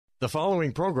The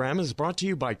following program is brought to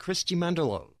you by Christy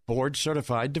Mendelow,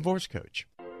 board-certified divorce coach.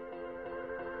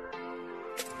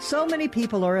 So many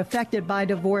people are affected by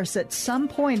divorce at some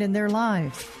point in their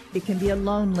lives. It can be a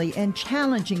lonely and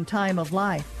challenging time of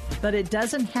life, but it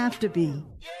doesn't have to be.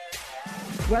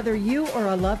 Whether you or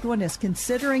a loved one is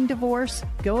considering divorce,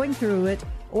 going through it,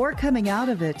 or coming out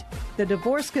of it, the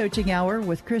Divorce Coaching Hour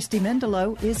with Christy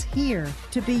Mendelow is here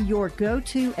to be your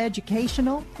go-to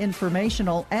educational,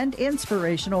 informational, and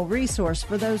inspirational resource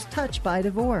for those touched by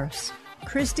divorce.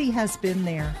 Christy has been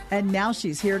there, and now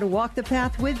she's here to walk the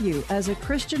path with you as a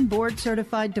Christian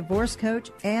board-certified divorce coach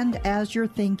and as your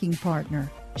thinking partner.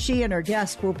 She and her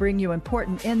guests will bring you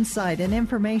important insight and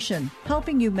information,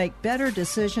 helping you make better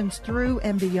decisions through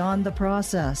and beyond the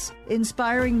process,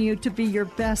 inspiring you to be your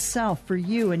best self for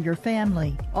you and your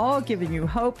family, all giving you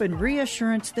hope and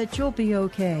reassurance that you'll be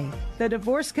okay. The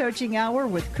Divorce Coaching Hour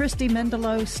with Christy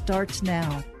Mendelow starts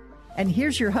now. And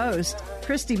here's your host,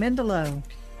 Christy Mendelow.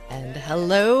 And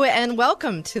hello and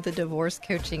welcome to the Divorce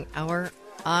Coaching Hour.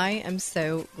 I am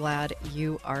so glad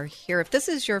you are here. If this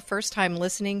is your first time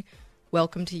listening,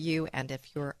 welcome to you. And if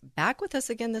you're back with us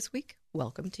again this week,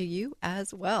 welcome to you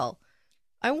as well.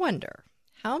 I wonder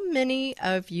how many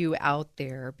of you out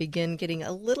there begin getting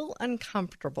a little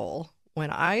uncomfortable when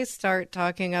I start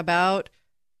talking about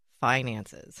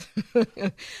finances,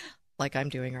 like I'm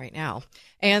doing right now,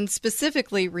 and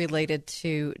specifically related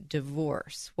to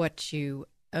divorce, what you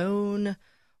own,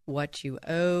 what you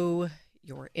owe,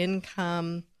 your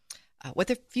income, what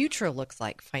the future looks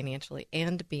like financially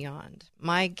and beyond.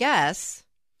 My guess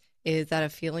is that a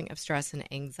feeling of stress and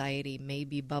anxiety may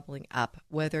be bubbling up,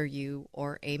 whether you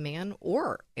are a man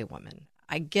or a woman.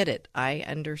 I get it. I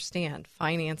understand.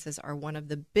 Finances are one of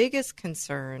the biggest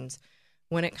concerns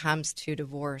when it comes to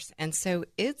divorce. And so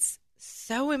it's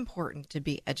so important to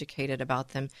be educated about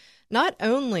them, not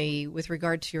only with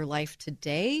regard to your life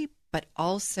today, but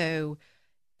also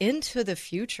into the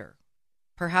future.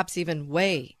 Perhaps even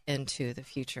way into the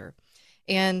future.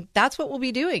 And that's what we'll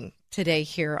be doing today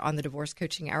here on the Divorce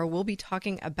Coaching Hour. We'll be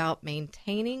talking about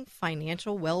maintaining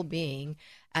financial well-being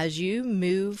as you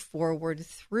move forward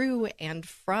through and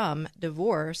from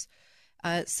divorce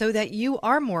so that you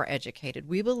are more educated.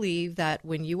 We believe that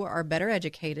when you are better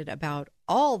educated about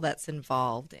all that's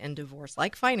involved in divorce,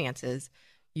 like finances,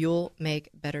 you'll make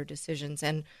better decisions.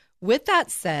 And with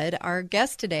that said, our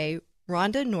guest today,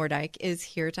 Rhonda Nordyke, is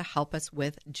here to help us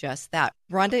with just that.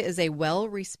 Rhonda is a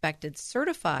well-respected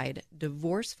certified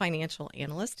divorce financial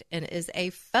analyst and is a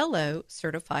fellow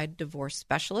certified divorce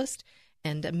specialist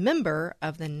and a member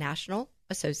of the National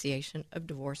Association of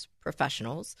Divorce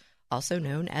Professionals, also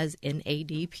known as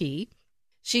NADP.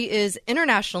 She is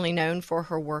internationally known for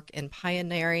her work in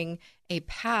pioneering a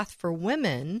path for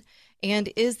women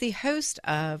and is the host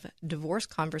of Divorce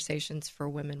Conversations for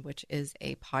Women, which is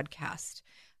a podcast.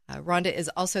 Rhonda is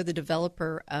also the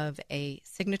developer of a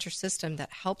signature system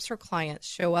that helps her clients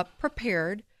show up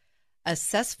prepared,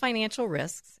 assess financial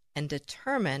risks, and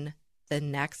determine the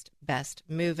next best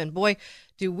move. And boy,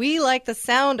 do we like the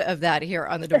sound of that here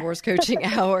on the Divorce Coaching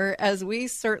Hour, as we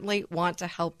certainly want to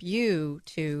help you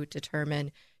to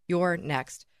determine your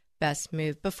next best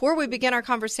move. Before we begin our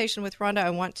conversation with Rhonda, I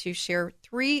want to share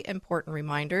 3 important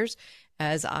reminders,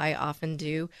 as I often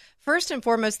do. First and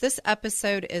foremost, this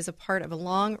episode is a part of a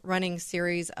long-running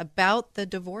series about the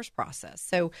divorce process.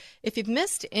 So if you've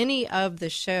missed any of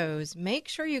the shows, make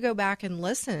sure you go back and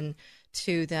listen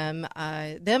to them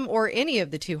or any of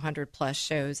the 200-plus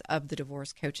shows of the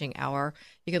Divorce Coaching Hour.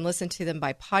 You can listen to them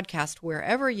by podcast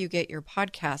wherever you get your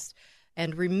podcast.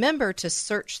 And remember to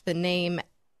search the name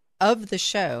of the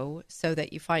show so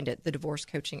that you find it, The Divorce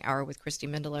Coaching Hour with Christy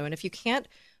Mendelow. And if you can't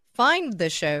find the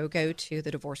show, go to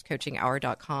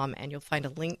thedivorcecoachinghour.com and you'll find a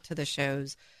link to the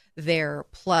shows there,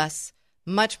 plus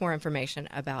much more information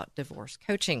about divorce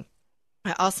coaching.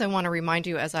 I also want to remind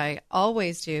you, as I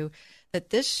always do,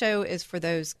 that this show is for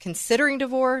those considering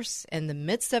divorce, in the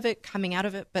midst of it, coming out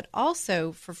of it, but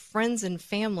also for friends and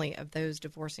family of those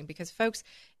divorcing, because folks,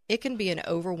 it can be an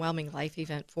overwhelming life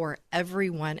event for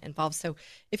everyone involved. So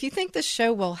if you think this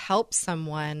show will help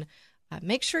someone,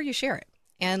 make sure you share it.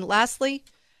 And lastly,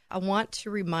 I want to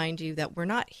remind you that we're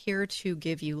not here to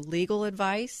give you legal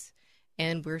advice,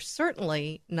 and we're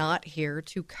certainly not here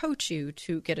to coach you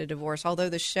to get a divorce. Although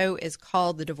the show is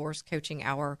called the Divorce Coaching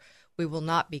Hour, we will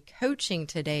not be coaching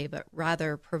today, but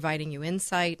rather providing you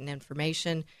insight and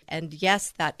information, and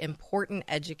yes, that important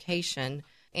education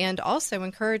and also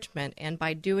encouragement. And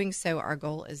by doing so, our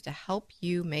goal is to help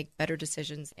you make better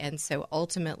decisions. And so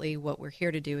ultimately, what we're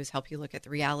here to do is help you look at the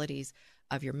realities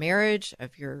of your marriage,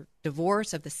 of your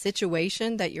divorce, of the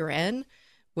situation that you're in,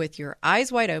 with your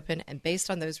eyes wide open, and based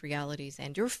on those realities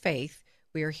and your faith,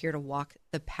 we are here to walk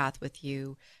the path with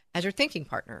you as your thinking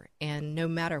partner, and no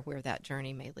matter where that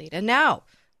journey may lead. And now,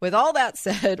 with all that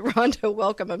said, Rhonda,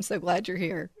 welcome. I'm so glad you're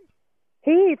here.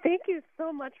 Hey, thank you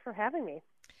so much for having me.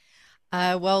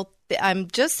 I'm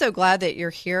just so glad that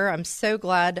you're here. I'm so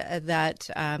glad that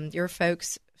your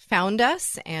folks found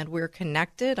us and we're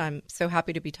connected. I'm so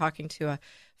happy to be talking to a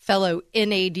fellow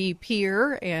NAD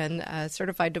peer and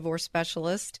certified divorce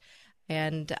specialist.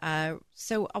 And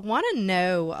so I want to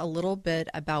know a little bit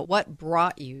about what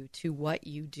brought you to what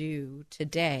you do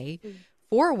today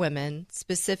for women,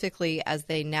 specifically as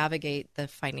they navigate the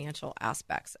financial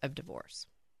aspects of divorce.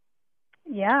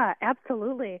 Yeah,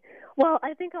 absolutely. Well,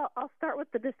 I think I'll start with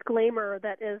the disclaimer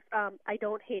that is, I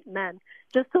don't hate men,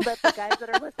 just so that the guys that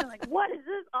are listening are like, what is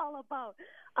this all about?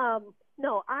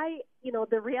 No,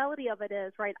 the reality of it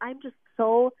is, right, I'm just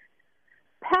so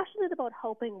passionate about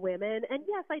helping women. And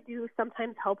yes, I do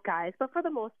sometimes help guys, but for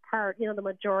the most part, the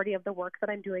majority of the work that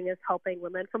I'm doing is helping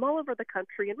women from all over the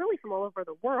country and really from all over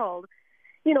the world,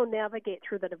 navigate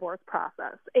through the divorce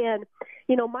process. And,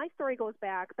 my story goes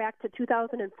back to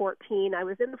 2014. I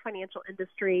was in the financial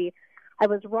industry. I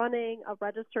was running a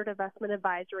registered investment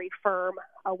advisory firm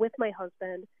with my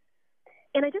husband.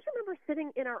 And I just remember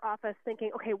sitting in our office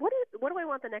thinking, okay, what do I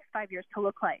want the next 5 years to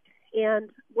look like? And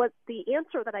what the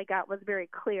answer that I got was very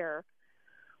clear,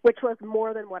 which was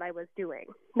more than what I was doing.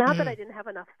 Not that I didn't have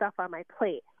enough stuff on my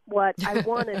plate. What I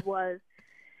wanted was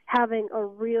having a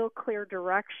real clear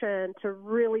direction to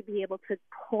really be able to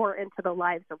pour into the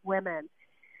lives of women.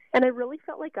 And I really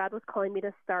felt like God was calling me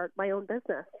to start my own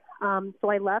business. So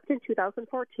I left in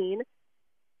 2014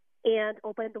 and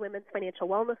opened the Women's Financial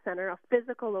Wellness Center, a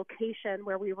physical location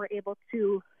where we were able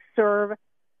to serve,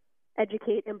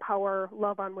 educate, empower,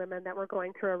 love on women that were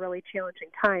going through a really challenging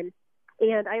time.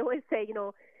 And I always say,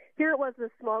 here it was,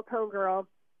 this small town girl.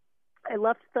 I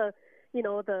left the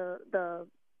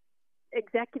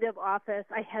executive office.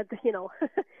 I had,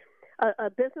 a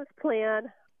business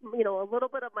plan, a little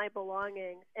bit of my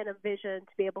belongings and a vision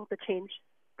to be able to change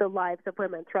the lives of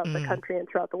women throughout the country and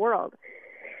throughout the world.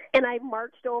 And I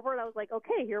marched over and I was like,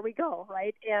 okay, here we go,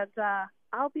 right? And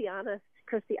I'll be honest,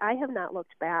 Christy, I have not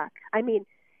looked back. I mean,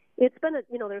 it's been,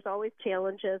 there's always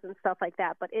challenges and stuff like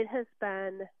that, but it has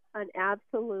been an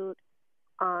absolute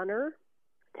honor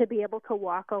to be able to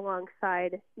walk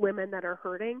alongside women that are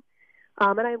hurting.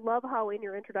 And I love how in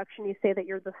your introduction you say that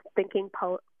you're the thinking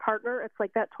partner. It's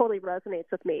like that totally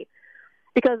resonates with me.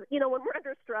 Because, when we're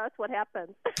under stress, what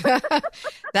happens?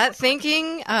 That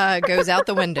thinking goes out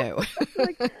the window.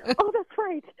 Like, oh, that's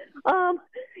right.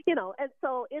 And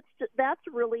so that's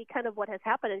really kind of what has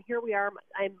happened. And here we are.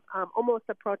 I'm almost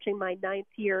approaching my 9th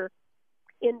year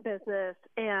in business.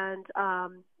 And,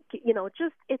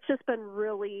 it's just been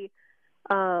really,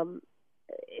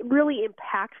 really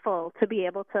impactful to be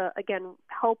able to, again,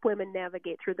 help women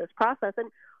navigate through this process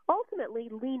and ultimately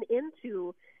lean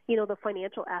into the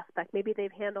financial aspect. Maybe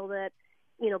they've handled it,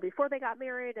 before they got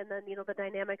married, and then, the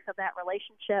dynamics of that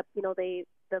relationship,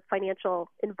 the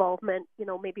financial involvement,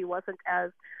 maybe wasn't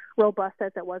as robust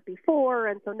as it was before.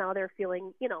 And so now they're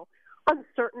feeling,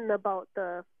 uncertain about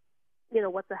the,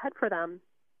 what's ahead for them.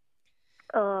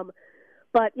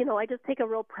 But, I just take a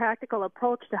real practical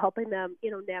approach to helping them,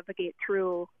 navigate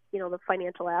through, the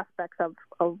financial aspects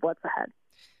of what's ahead.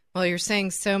 Well, you're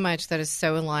saying so much that is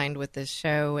so aligned with this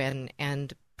show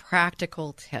and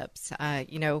practical tips.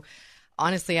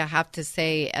 Honestly, I have to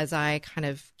say, as I kind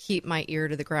of keep my ear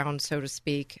to the ground, so to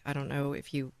speak, I don't know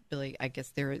if you really, I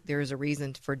guess there is a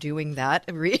reason for doing that.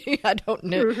 I don't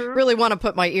know, really want to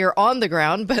put my ear on the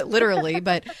ground, but literally,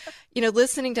 but,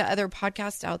 listening to other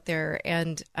podcasts out there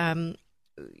and,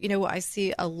 I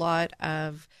see a lot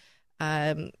of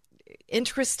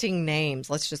interesting names,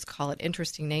 let's just call it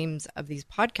interesting names of these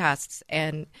podcasts.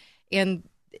 And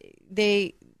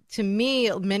they, to me,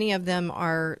 many of them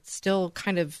are still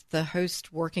kind of the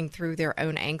host working through their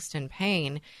own angst and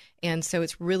pain. And so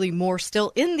it's really more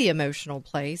still in the emotional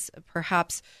place,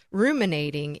 perhaps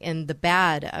ruminating in the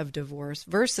bad of divorce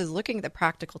versus looking at the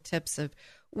practical tips of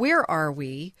where are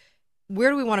we? Where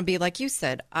do we want to be? Like you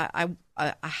said, I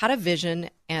had a vision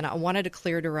and I wanted a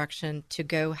clear direction to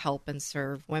go help and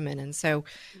serve women. And so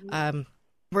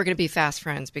we're going to be fast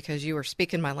friends because you were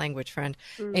speaking my language, friend.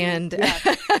 And,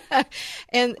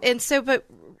 and so, but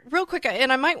real quick,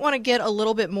 and I might want to get a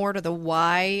little bit more to the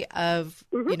why of,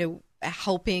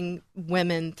 helping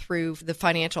women through the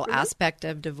financial aspect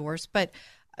of divorce. But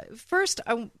first,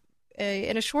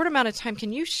 in a short amount of time,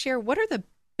 can you share what are the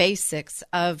basics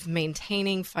of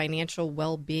maintaining financial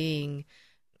well-being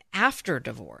after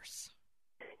divorce?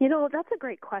 That's a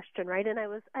great question, right? And I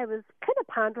was kind of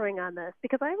pondering on this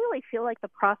because I really feel like the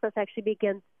process actually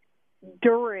begins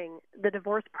during the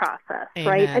divorce process,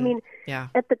 Amen. Right? I mean, yeah.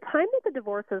 At the time that the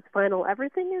divorce is final,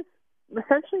 everything is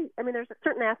essentially, there's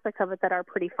certain aspects of it that are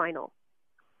pretty final.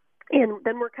 And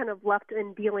then we're kind of left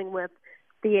in dealing with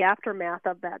the aftermath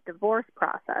of that divorce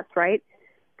process, right?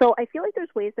 So I feel like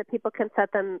there's ways that people can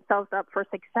set themselves up for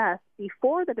success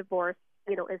before the divorce,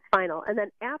 is final. And then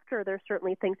after, there's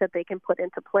certainly things that they can put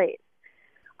into place.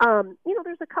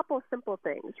 There's a couple of simple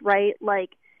things, right?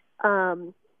 Like,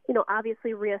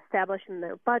 obviously reestablishing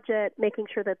their budget, making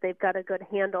sure that they've got a good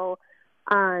handle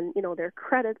on, their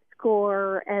credit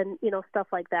score and, stuff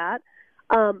like that.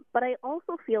 But I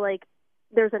also feel like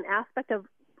there's an aspect of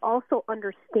also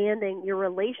understanding your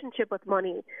relationship with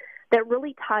money that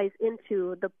really ties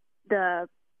into the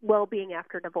well-being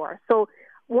after divorce. So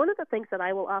one of the things that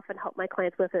I will often help my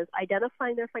clients with is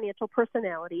identifying their financial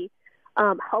personality,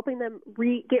 helping them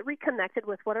get reconnected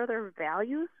with what are their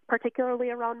values, particularly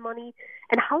around money,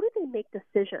 and how do they make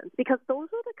decisions? Because those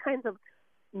are the kinds of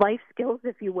life skills,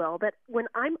 if you will, that when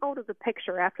I'm out of the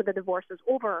picture after the divorce is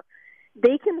over,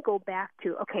 they can go back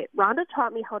to, okay, Rhonda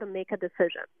taught me how to make a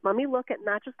decision. Let me look at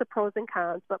not just the pros and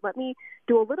cons, but let me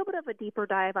do a little bit of a deeper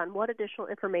dive on what additional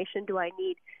information do I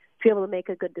need to be able to make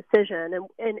a good decision,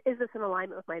 and is this in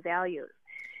alignment with my values?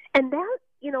 And that,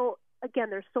 again,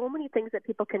 there's so many things that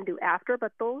people can do after,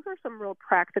 but those are some real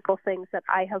practical things that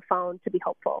I have found to be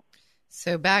helpful.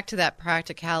 So back to that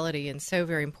practicality, and so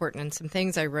very important, and some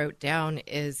things I wrote down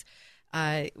is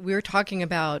we were talking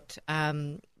about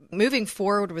moving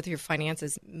forward with your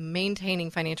finances,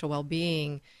 maintaining financial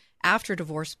well-being after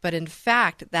divorce, but in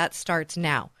fact, that starts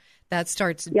now. That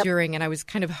starts during, and I was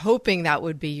kind of hoping that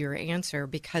would be your answer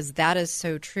because that is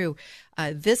so true.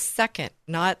 This second,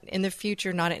 not in the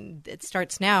future, it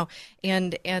starts now.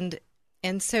 And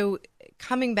so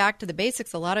coming back to the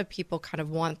basics, a lot of people kind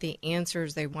of want the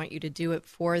answers. They want you to do it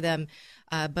for them.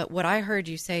 But what I heard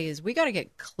you say is we got to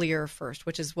get clear first,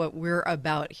 which is what we're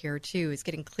about here too, is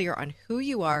getting clear on who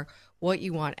you are, what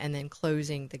you want, and then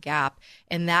closing the gap.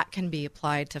 And that can be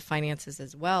applied to finances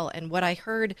as well. And what I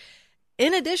heard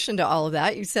in addition to all of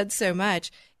that, you said so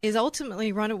much, is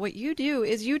ultimately, Rhonda, what you do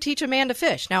is you teach a man to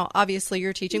fish. Now, obviously,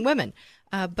 you're teaching women,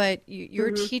 but you're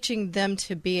teaching them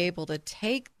to be able to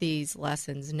take these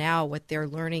lessons now, what they're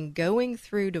learning, going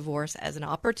through divorce as an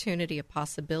opportunity, a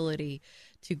possibility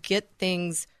to get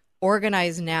things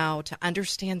organized now, to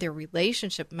understand their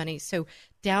relationship money. So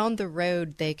down the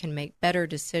road, they can make better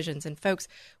decisions. And folks,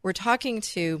 we're talking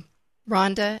to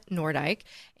Rhonda Nordyke,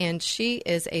 and she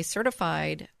is a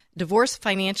certified divorce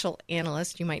financial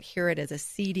analyst. You might hear it as a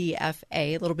CDFA,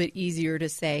 a little bit easier to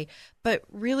say, but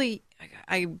really,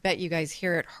 I bet you guys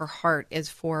hear it. Her heart is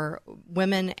for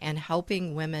women and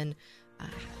helping women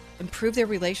improve their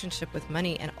relationship with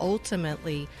money and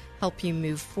ultimately help you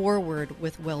move forward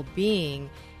with well-being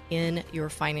in your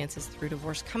finances through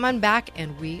divorce. Come on back,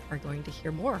 and we are going to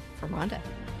hear more from Rhonda.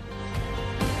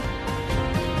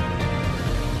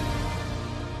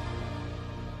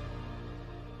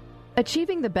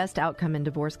 Achieving the best outcome in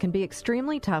divorce can be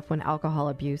extremely tough when alcohol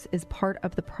abuse is part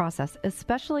of the process,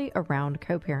 especially around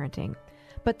co-parenting.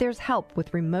 But there's help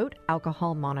with remote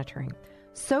alcohol monitoring.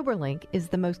 SoberLink is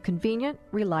the most convenient,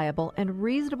 reliable, and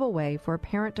reasonable way for a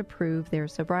parent to prove their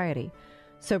sobriety.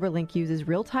 SoberLink uses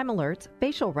real-time alerts,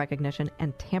 facial recognition,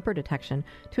 and tamper detection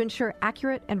to ensure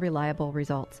accurate and reliable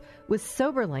results. With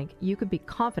SoberLink, you can be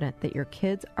confident that your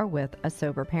kids are with a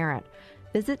sober parent.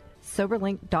 Visit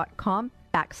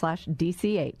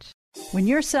soberlink.com/DCH. When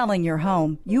you're selling your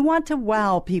home, you want to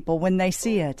wow people when they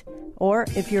see it. Or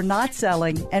if you're not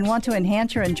selling and want to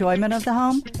enhance your enjoyment of the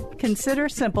home, consider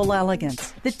Simple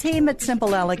Elegance. The team at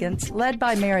Simple Elegance, led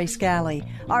by Mary Scally,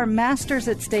 are masters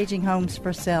at staging homes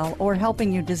for sale or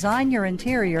helping you design your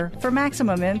interior for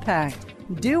maximum impact.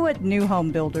 Do what new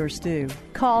home builders do.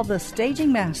 Call the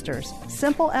Staging Masters,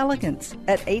 Simple Elegance,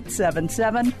 at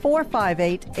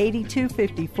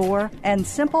 877-458-8254 and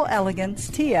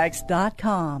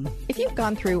SimpleEleganceTX.com. If you've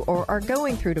gone through or are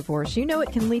going through divorce, you know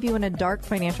it can leave you in a dark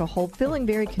financial hole, feeling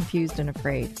very confused and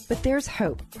afraid. But there's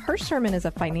hope. Hirsch Sherman is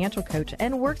a financial coach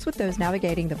and works with those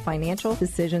navigating the financial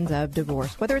decisions of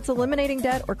divorce. Whether it's eliminating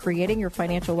debt or creating your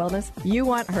financial wellness, you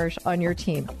want Hirsch on your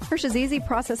team. Hirsch's easy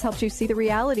process helps you see the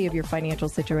reality of your financial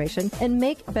situation and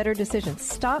make better decisions.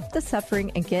 Stop the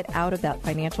suffering and get out of that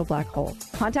financial black hole.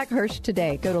 Contact Hirsch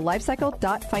today. Go to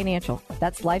lifecycle.financial.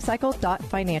 That's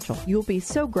lifecycle.financial. You'll be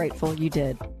so grateful you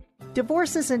did.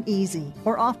 Divorce isn't easy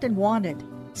or often wanted.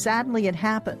 Sadly, it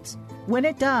happens. When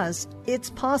it does,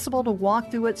 it's possible to walk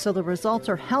through it so the results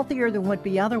are healthier than would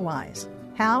be otherwise.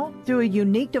 How? Through a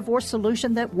unique divorce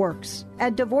solution that works.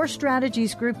 At Divorce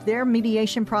Strategies Group, their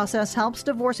mediation process helps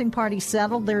divorcing parties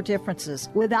settle their differences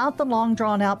without the long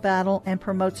drawn-out battle and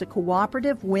promotes a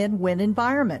cooperative win-win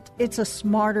environment. It's a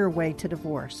smarter way to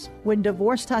divorce. When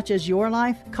divorce touches your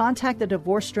life, contact the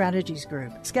Divorce Strategies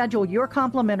Group. Schedule your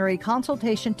complimentary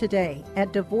consultation today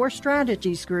at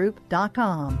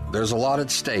divorcestrategiesgroup.com. There's a lot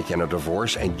at stake in a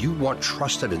divorce, and you want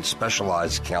trusted and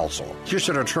specialized counsel.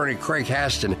 Houston attorney Craig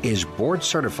Haston is board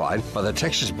certified by the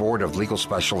Texas Board of Legal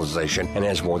Specialization and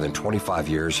has more than 25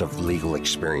 years of legal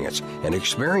experience. And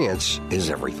experience is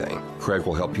everything. Craig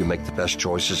will help you make the best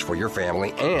choices for your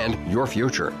family and your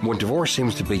future. When divorce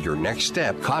seems to be your next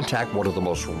step, contact one of the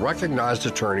most recognized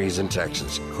attorneys in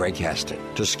Texas, Craig Haston.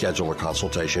 To schedule a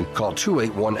consultation, call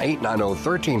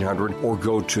 281-890-1300 or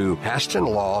go to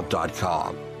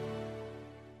HastonLaw.com.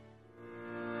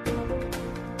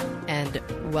 And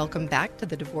welcome back to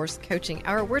the Divorce Coaching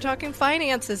Hour. We're talking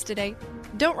finances today.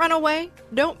 Don't run away.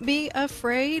 Don't be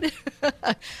afraid.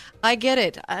 I get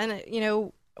it. And,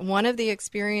 one of the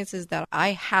experiences that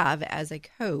I have as a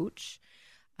coach,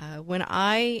 when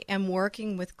I am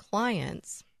working with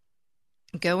clients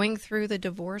going through the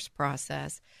divorce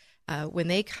process, when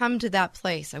they come to that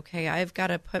place, okay, I've got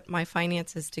to put my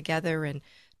finances together and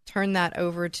turn that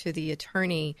over to the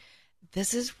attorney,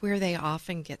 this is where they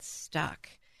often get stuck.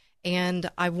 And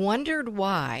I wondered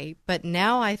why, but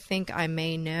now I think I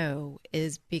may know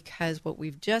is because what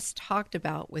we've just talked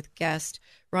about with guest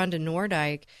Rhonda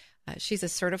Nordyke, she's a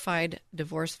certified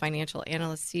divorce financial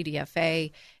analyst,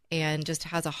 CDFA, and just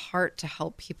has a heart to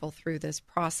help people through this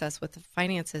process with the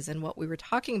finances. And what we were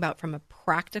talking about from a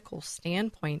practical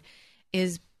standpoint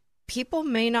is people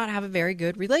may not have a very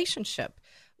good relationship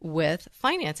with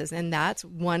finances. And that's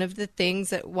one of the things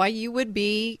that why you would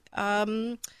be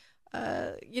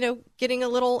getting a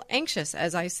little anxious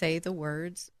as I say the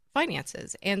words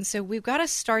finances. And so we've got to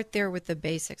start there with the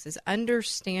basics, is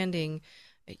understanding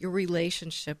your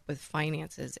relationship with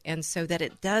finances, and so that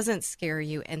it doesn't scare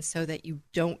you and so that you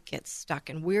don't get stuck.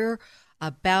 And we're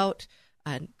about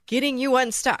getting you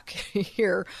unstuck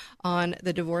here on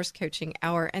the Divorce Coaching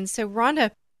Hour. And so,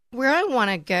 Rhonda, where I want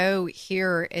to go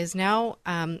here is now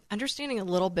understanding a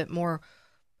little bit more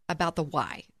about the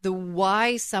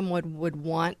why someone would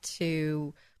want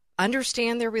to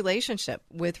understand their relationship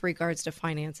with regards to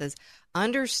finances,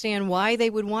 understand why they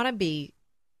would want to be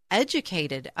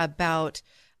educated about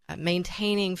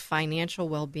maintaining financial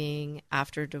well-being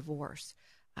after divorce.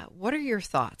 What are your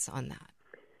thoughts on that?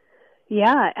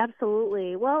 Yeah,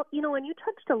 absolutely. Well, and you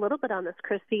touched a little bit on this,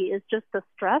 Christy, is just the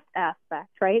stress aspect,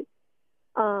 right?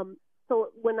 So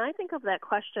when I think of that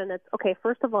question, it's, okay,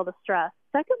 first of all, the stress.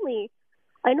 Secondly,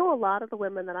 I know a lot of the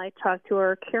women that I talk to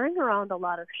are carrying around a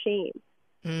lot of shame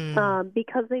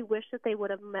because they wish that they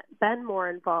would have been more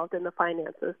involved in the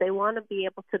finances. They want to be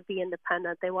able to be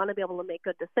independent. They want to be able to make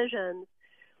good decisions,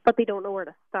 but they don't know where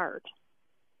to start.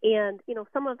 And,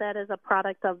 some of that is a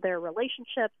product of their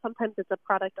relationship. Sometimes it's a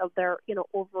product of their,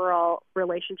 overall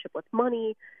relationship with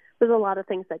money. There's a lot of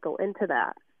things that go into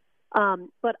that.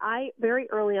 But I, very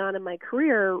early on in my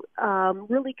career,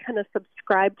 really kind of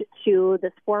subscribed to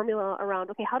this formula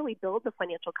around, okay, how do we build the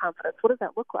financial confidence? What does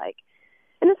that look like?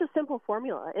 And it's a simple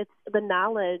formula. It's the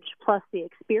knowledge plus the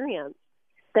experience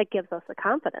that gives us the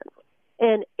confidence.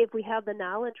 And if we have the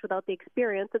knowledge without the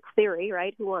experience, it's theory,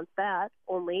 right? Who wants that?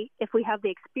 Only if we have the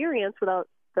experience without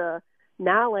the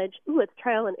knowledge, it's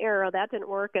trial and error. That didn't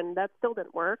work, and that still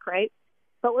didn't work, right?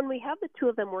 But when we have the two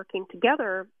of them working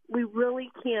together, we really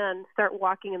can start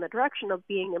walking in the direction of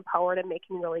being empowered and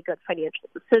making really good financial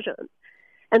decisions.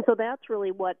 And so that's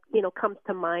really what, comes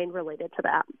to mind related to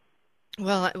that.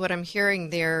 Well, what I'm hearing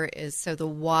there is, so the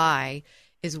why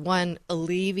is, one,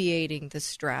 alleviating the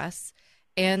stress,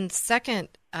 and second,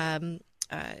 getting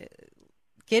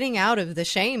out of the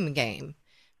shame game,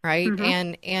 right?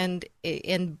 Mm-hmm.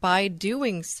 And by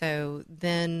doing so,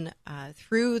 then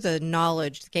through the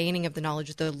knowledge, the gaining of the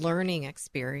knowledge, the learning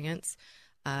experience,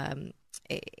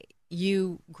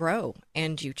 you grow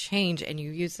and you change, and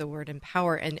you use the word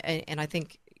empower. And I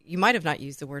think you might have not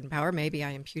used the word empower. Maybe I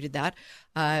imputed that,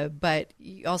 but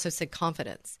you also said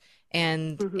confidence.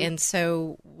 And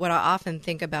so what I often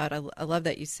think about, I love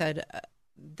that you said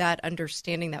that,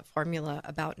 understanding that formula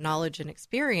about knowledge and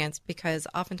experience, because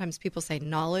oftentimes people say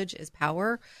knowledge is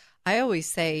power. I always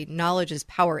say knowledge is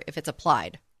power if it's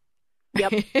applied.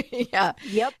 Yep. Yeah.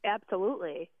 Yep.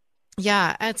 Absolutely.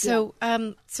 Yeah. And so,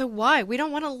 so why? We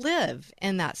don't want to live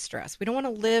in that stress. We don't want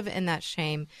to live in that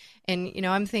shame. And,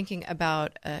 I'm thinking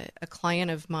about a client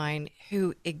of mine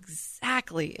who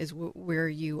exactly is where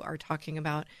you are talking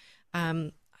about.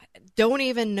 Don't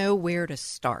even know where to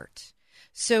start.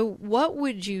 So what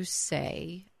would you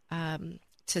say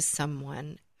to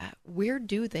someone? Where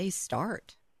do they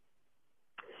start?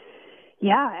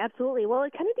 Yeah, absolutely. Well,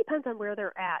 it kind of depends on where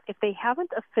they're at. If they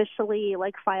haven't officially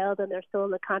filed and they're still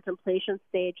in the contemplation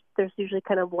stage, there's usually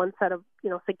kind of one set of,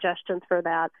 suggestions for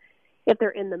that. If they're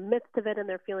in the midst of it and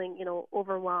they're feeling,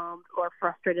 overwhelmed or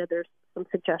frustrated, there's some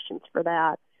suggestions for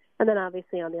that. And then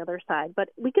obviously on the other side. But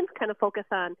we can kind of focus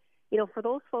on, for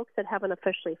those folks that haven't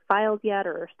officially filed yet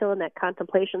or are still in that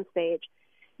contemplation stage,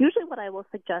 usually what I will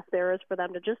suggest there is for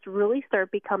them to just really start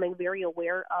becoming very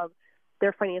aware of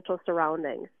their financial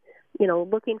surroundings.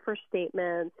 Looking for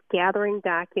statements, gathering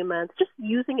documents, just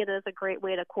using it as a great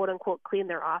way to quote unquote clean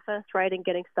their office, right, and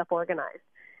getting stuff organized.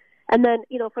 And then,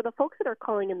 for the folks that are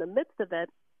calling in the midst of it,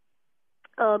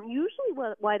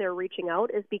 usually why they're reaching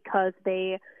out is because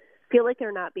they feel like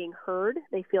they're not being heard.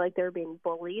 They feel like they're being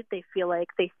bullied. They feel like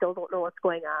they still don't know what's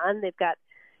going on. They've got,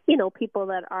 people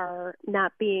that are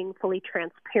not being fully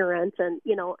transparent. And,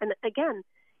 and again,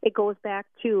 it goes back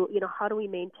to, how do we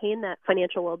maintain that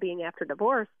financial well-being after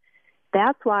divorce?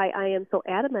 That's why I am so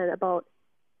adamant about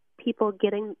people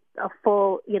getting a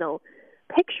full,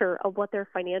 picture of what their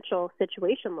financial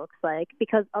situation looks like,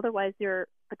 because otherwise you're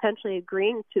potentially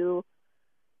agreeing to,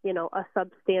 a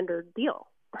substandard deal,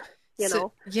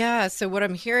 So what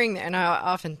I'm hearing, and I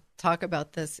often talk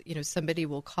about this, somebody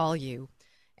will call you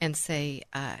and say,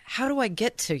 how do I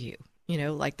get to you?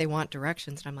 Like they want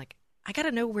directions. And I'm like, I got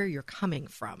to know where you're coming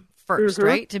from first,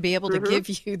 right? To be able to give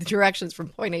you the directions from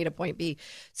point A to point B.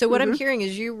 So what I'm hearing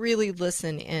is you really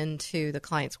listen into the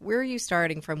clients. Where are you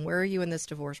starting from? Where are you in this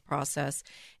divorce process?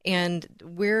 And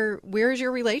where's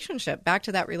your relationship? Back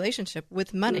to that relationship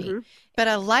with money. But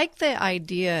I like the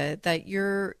idea that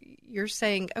you're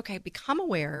saying, okay, become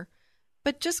aware,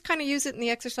 but just kind of use it in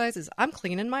the exercises. I'm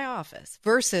cleaning my office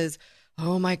versus,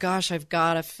 oh my gosh, I've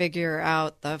got to figure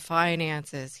out the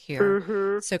finances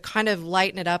here. So kind of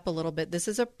lighten it up a little bit. This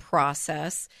is a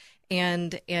process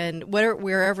and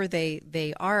wherever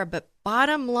they are. But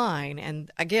bottom line, and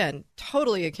again,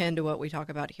 totally akin to what we talk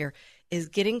about here, is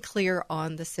getting clear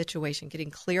on the situation,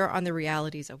 getting clear on the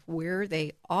realities of where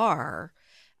they are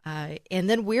and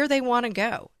then where they want to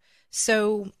go.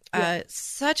 So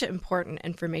such important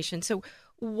information. So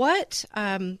what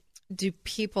do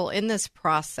people in this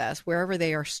process, wherever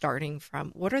they are starting from,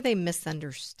 what are they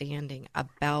misunderstanding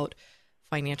about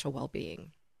financial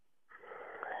well-being?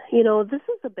 This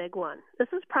is a big one. This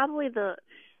is probably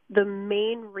the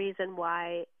main reason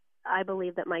why I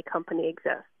believe that my company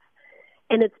exists.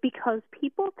 And it's because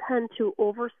people tend to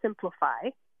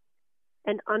oversimplify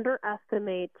and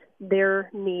underestimate their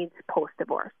needs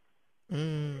post-divorce.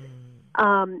 And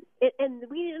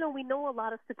we know a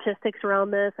lot of statistics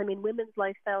around this. I mean, women's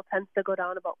lifestyle tends to go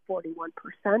down about 41%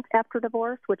 after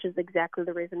divorce, which is exactly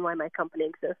the reason why my company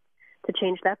exists, to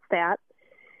change that stat.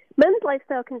 Men's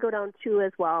lifestyle can go down too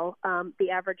as well.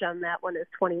 The average on that one is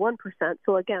 21%.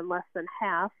 So again, less than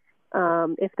half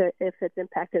if it's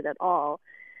impacted at all.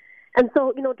 And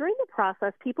so, during the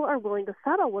process, people are willing to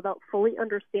settle without fully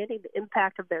understanding the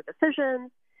impact of their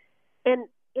decisions. And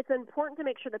it's important to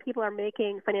make sure that people are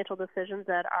making financial decisions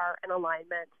that are in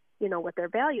alignment, with their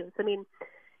values. I mean,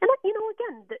 and,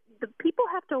 again, the people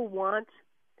have to want,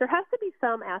 there has to be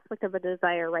some aspect of a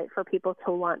desire, right, for people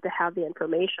to want to have the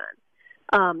information.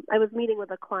 I was meeting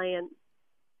with a client.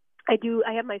 I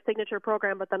have my signature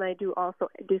program, but then I do also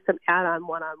do some add-on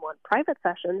one-on-one private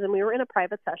sessions. And we were in a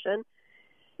private session,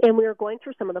 and we were going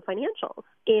through some of the financials.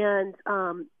 And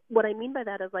what I mean by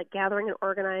that is gathering and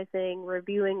organizing,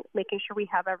 reviewing, making sure we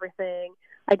have everything,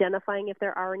 identifying if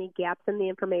there are any gaps in the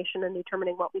information and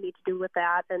determining what we need to do with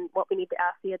that and what we need to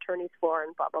ask the attorneys for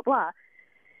and blah, blah, blah.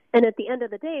 And at the end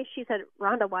of the day, she said,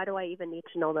 Rhonda, why do I even need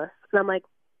to know this? And I'm like,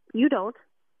 you don't.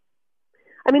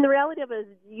 I mean, the reality of it is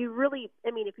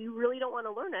if you really don't want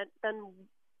to learn it, then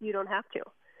you don't have to.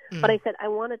 But I said, I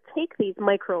want to take these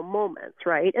micro moments,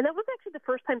 right? And that was actually the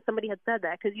first time somebody had said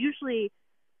that, because usually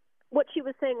what she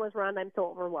was saying was, Rhonda, I'm so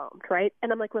overwhelmed, right?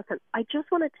 And I'm like, listen, I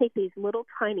just want to take these little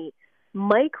tiny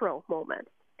micro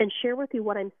moments and share with you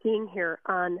what I'm seeing here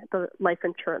on the life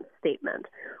insurance statement.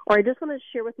 Or I just want to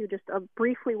share with you just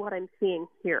briefly what I'm seeing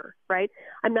here, right?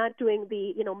 I'm not doing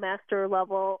the, master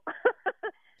level,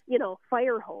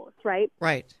 fire hose, right?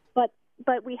 Right.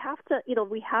 But we have to,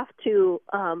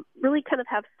 really kind of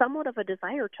have somewhat of a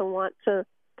desire to want to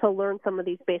learn some of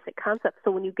these basic concepts.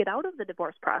 So when you get out of the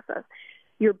divorce process,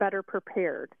 you're better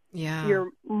prepared. Yeah. You're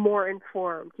more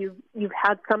informed. You've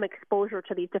had some exposure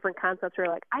to these different concepts where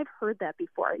you're like, I've heard that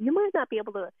before. You might not be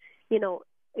able to,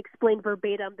 explain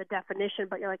verbatim the definition,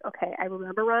 but you're like, okay, I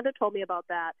remember Rhonda told me about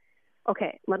that.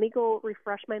 okay, let me go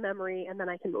refresh my memory, and then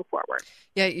I can move forward.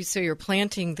 Yeah, so you're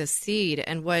planting the seed.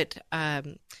 And what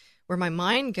where my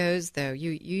mind goes, though,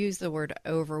 you use the word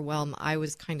overwhelm. I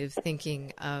was kind of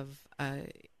thinking of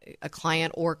a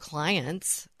client or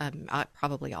clients,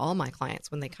 probably all my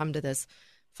clients, when they come to this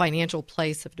financial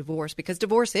place of divorce, because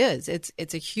divorce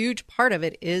it's a huge part of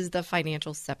it is the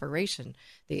financial separation,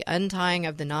 the untying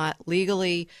of the knot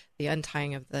legally, the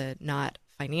untying of the knot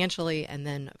financially, and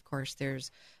then, of course,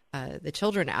 there's the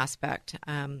children aspect.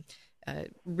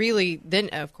 Really, then,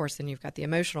 of course, then you've got the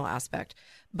emotional aspect.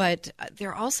 But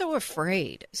they're also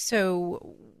afraid.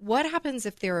 So what happens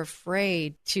if they're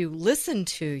afraid to listen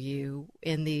to you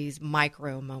in these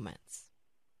micro moments?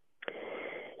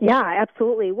 Yeah,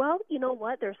 absolutely. Well, you know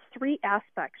what? There's 3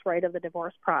 aspects, right, of the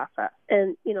divorce process.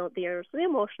 And, you know, there's the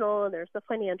emotional, and there's the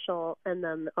financial, and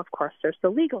then, of course, there's the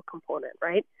legal component,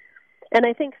 right? And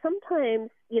I think sometimes,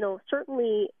 you know,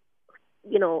 certainly,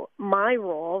 you know, my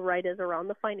role, right, is around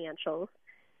the financials.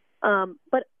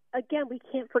 But again, we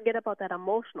can't forget about that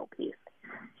emotional piece.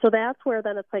 So that's where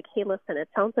then it's like, hey, listen, it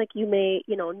sounds like you may,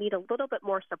 you know, need a little bit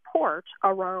more support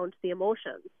around the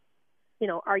emotions. You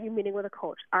know, are you meeting with a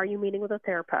coach? Are you meeting with a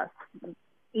therapist?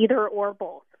 Either or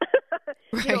both.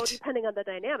 Right. You know, depending on the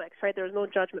dynamics, right? There's no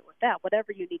judgment with that.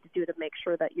 Whatever you need to do to make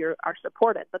sure that you are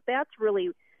supported. But that's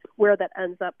really where that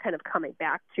ends up kind of coming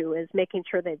back to, is making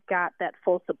sure they've got that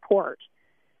full support,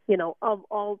 you know, of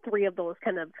all 3 of those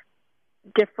kind of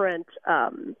different,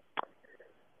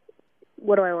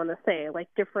 what do I want to say, like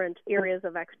different areas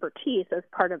of expertise as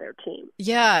part of their team.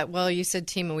 Yeah, well, you said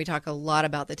team, and we talk a lot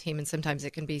about the team, and sometimes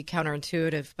it can be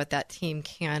counterintuitive, but that team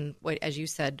can, as you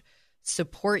said,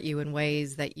 support you in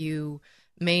ways that you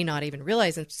may not even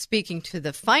realize. And speaking to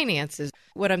the finances,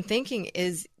 what I'm thinking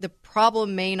is the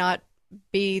problem may not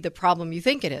be the problem you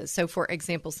think it is. So, for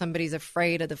example, somebody's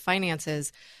afraid of the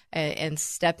finances and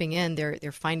stepping in,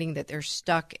 they're finding that they're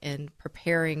stuck in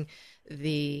preparing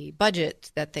the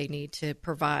budget that they need to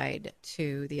provide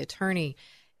to the attorney.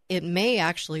 It may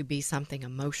actually be something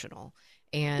emotional.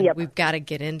 And we've got to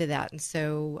get into that. And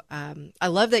so I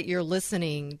love that you're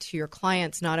listening to your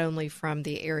clients, not only from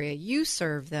the area you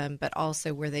serve them, but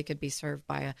also where they could be served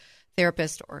by a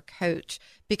therapist or a coach,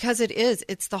 because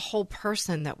it's the whole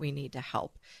person that we need to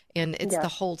help. And it's the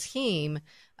whole team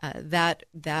that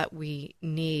we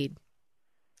need.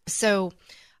 So,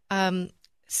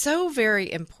 so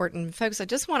very important. Folks, I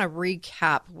just want to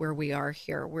recap where we are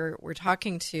here. We're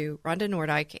talking to Rhonda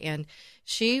Nordyke, and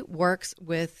she works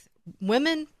with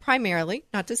women primarily,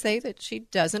 not to say that she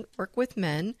doesn't work with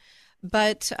men,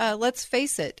 but let's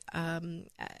face it,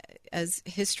 as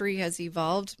history has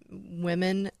evolved,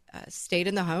 women stayed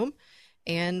in the home,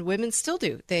 and women still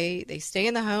do. They stay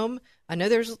in the home. I know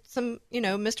there's some,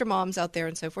 Mr. Moms out there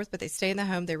and so forth, but they stay in the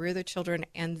home, they rear their children,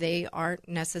 and they aren't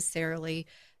necessarily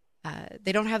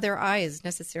they don't have their eyes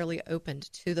necessarily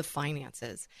opened to the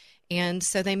finances. And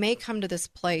so they may come to this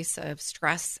place of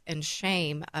stress and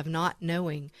shame of not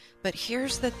knowing. But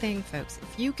here's the thing, folks.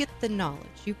 If you get the knowledge,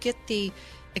 you get the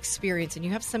experience, and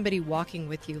you have somebody walking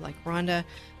with you like Rhonda,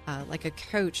 like a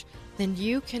coach, then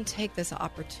you can take this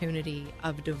opportunity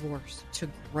of divorce to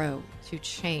grow, to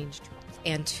change,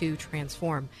 and to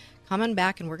transform. Come on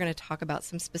back, and we're going to talk about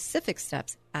some specific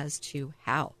steps as to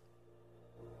how.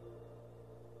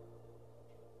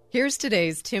 Here's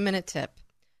today's 2-minute tip.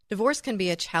 Divorce can be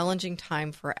a challenging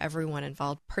time for everyone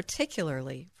involved,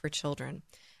 particularly for children.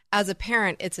 As a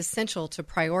parent, it's essential to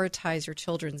prioritize your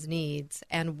children's needs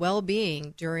and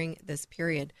well-being during this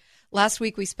period. Last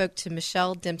week, we spoke to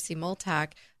Michelle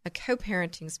Dempsey-Multack, a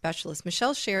co-parenting specialist.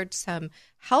 Michelle shared some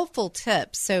helpful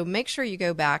tips, so make sure you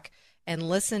go back and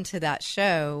listen to that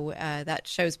show, that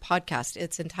show's podcast.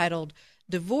 It's entitled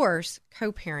Divorce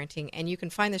Co-Parenting, and you can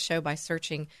find the show by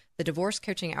searching The Divorce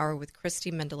Coaching Hour with Christy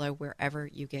Mendelow wherever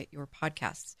you get your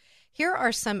podcasts. Here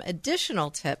are some additional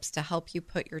tips to help you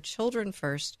put your children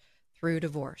first through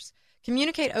divorce.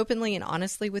 Communicate openly and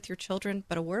honestly with your children,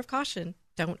 but a word of caution,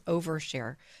 don't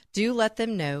overshare. Do let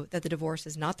them know that the divorce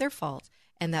is not their fault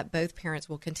and that both parents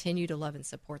will continue to love and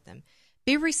support them.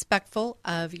 Be respectful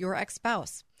of your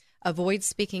ex-spouse. Avoid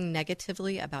speaking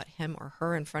negatively about him or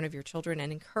her in front of your children,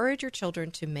 and encourage your children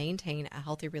to maintain a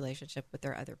healthy relationship with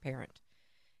their other parent.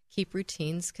 Keep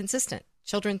routines consistent.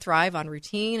 Children thrive on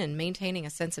routine, and maintaining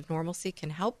a sense of normalcy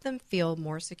can help them feel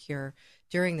more secure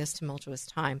during this tumultuous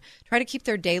time. Try to keep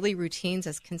their daily routines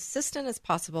as consistent as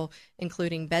possible,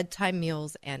 including bedtime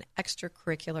meals and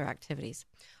extracurricular activities.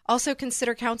 Also,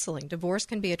 consider counseling. Divorce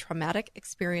can be a traumatic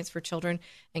experience for children,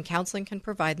 and counseling can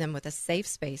provide them with a safe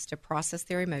space to process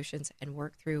their emotions and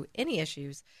work through any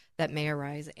issues that may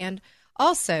arise. And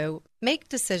Also, make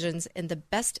decisions in the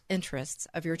best interests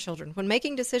of your children. When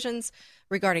making decisions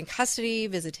regarding custody,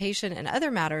 visitation, and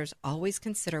other matters, always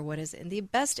consider what is in the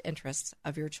best interests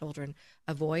of your children.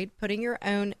 Avoid putting your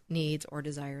own needs or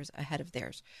desires ahead of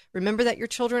theirs. Remember that your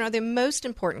children are the most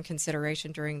important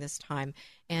consideration during this time,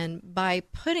 and by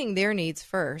putting their needs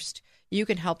first, you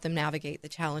can help them navigate the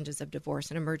challenges of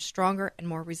divorce and emerge stronger and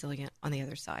more resilient on the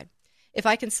other side. If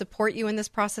I can support you in this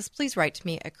process, please write to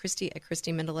me at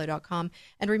Christy@ChristyMendelow.com.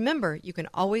 And remember, you can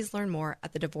always learn more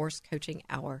at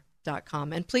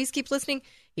thedivorcecoachinghour.com. And please keep listening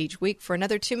each week for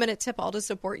another 2-minute tip, all to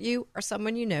support you or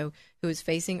someone you know who is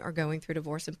facing or going through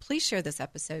divorce. And please share this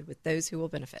episode with those who will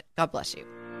benefit. God bless you.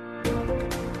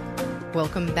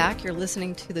 Welcome back. You're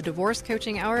listening to the Divorce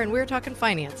Coaching Hour, and we're talking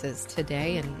finances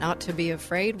today. And not to be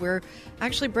afraid, we're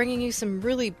actually bringing you some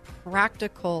really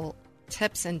practical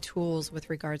tips and tools with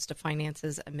regards to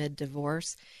finances amid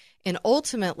divorce. And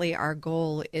ultimately, our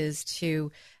goal is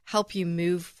to help you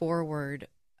move forward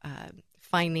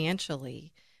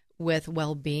financially with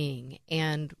well-being.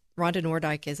 And Rhonda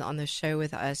Nordyke is on the show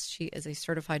with us. She is a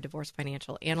certified divorce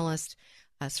financial analyst,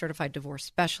 a certified divorce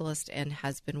specialist, and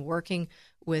has been working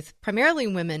with primarily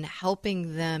women,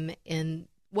 helping them in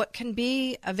what can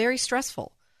be a very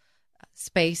stressful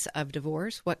space of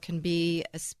divorce, what can be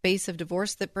a space of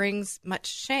divorce that brings much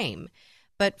shame.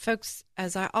 But folks,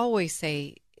 as I always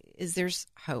say, is there's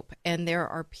hope. And there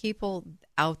are people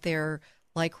out there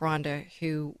like Rhonda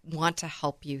who want to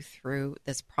help you through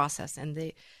this process. And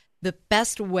the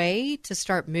best way to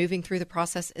start moving through the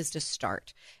process is to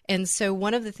start. And so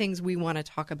one of the things we want to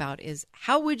talk about is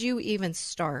how would you even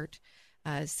start?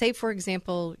 Say, for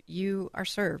example, you are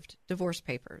served divorce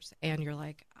papers and you're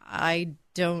like, I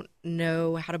don't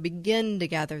know how to begin to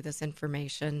gather this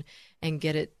information and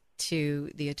get it to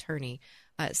the attorney.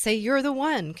 Say you're the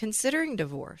one considering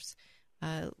divorce.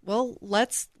 Well,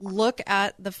 let's look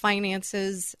at the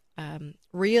finances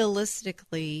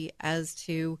realistically as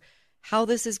to how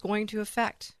this is going to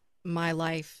affect my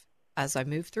life as I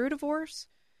move through divorce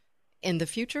in the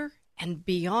future and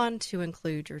beyond, to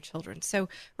include your children. So,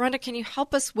 Rhonda, can you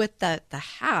help us with the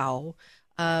how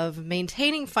of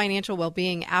maintaining financial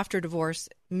well-being after divorce,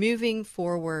 moving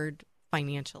forward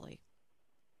financially?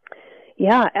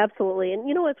 Yeah, absolutely. And,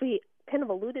 as we kind of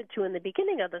alluded to in the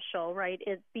beginning of the show, right,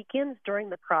 it begins during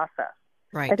the process.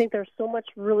 Right. I think there's so much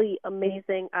really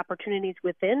amazing opportunities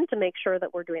within to make sure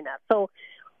that we're doing that. So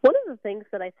one of the things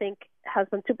that I think has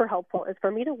been super helpful is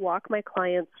for me to walk my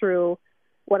clients through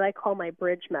what I call my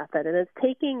bridge method. And it's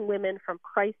taking women from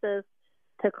crisis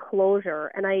to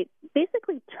closure. And I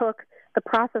basically took the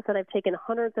process that I've taken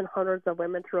hundreds and hundreds of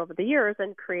women through over the years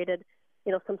and created,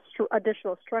 some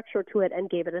additional structure to it and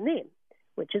gave it a name,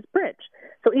 which is bridge.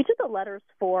 So each of the letters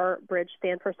for bridge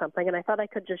stand for something. And I thought I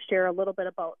could just share a little bit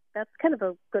about, that's kind of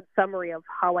a good summary of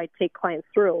how I take clients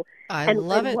through and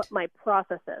what my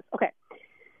process is. Okay.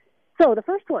 So the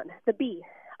first one, the B,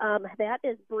 that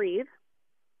is breathe.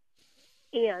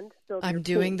 And I'm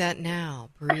doing that now,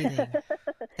 breathing.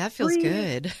 That feels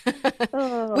good.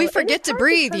 Oh, we forget to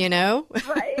breathe,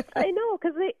 Right, I know,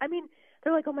 because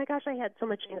they're like, oh my gosh, I had so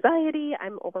much anxiety.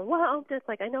 I'm overwhelmed. It's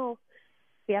like, I know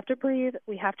we have to breathe.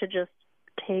 We have to just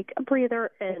take a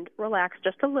breather and relax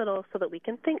just a little so that we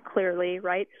can think clearly,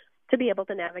 right, to be able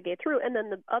to navigate through. And then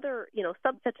the other,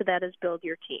 subset to that is build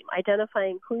your team,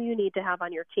 identifying who you need to have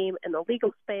on your team in the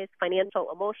legal space, financial,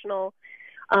 emotional,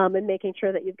 and making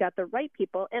sure that you've got the right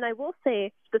people. And I will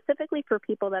say specifically for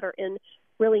people that are in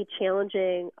really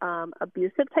challenging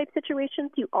abusive type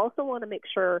situations, you also want to make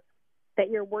sure that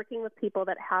you're working with people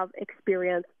that have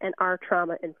experience and are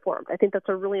trauma informed. I think that's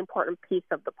a really important piece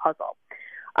of the puzzle.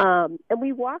 And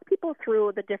we walk people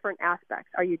through the different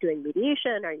aspects. Are you doing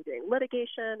mediation? Are you doing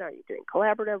litigation? Are you doing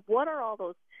collaborative? What are all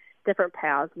those different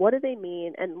paths? What do they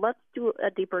mean? And let's do a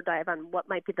deeper dive on what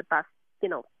might be the best,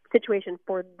 situation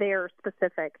for their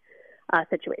specific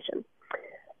situation.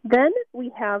 Then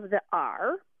we have the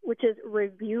R, which is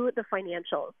review the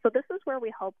financials. So this is where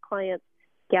we help clients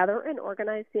gather and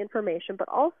organize the information, but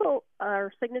also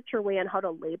our signature way on how to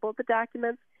label the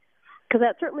documents, because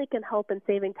that certainly can help in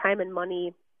saving time and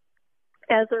money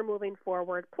as they're moving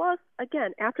forward. Plus,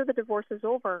 again, after the divorce is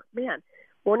over,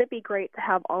 won't it be great to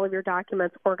have all of your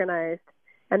documents organized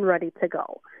and ready to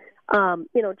go,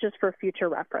 just for future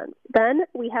reference. Then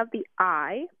we have the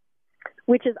I,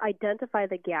 which is identify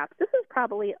the gaps. This is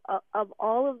probably of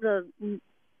all of the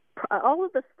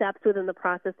steps within the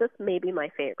process, this may be my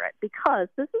favorite, because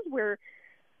this is where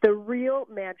the real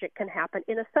magic can happen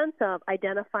in a sense of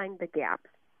identifying the gaps.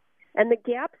 And the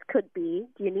gaps could be,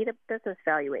 do you need a business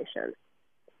valuation?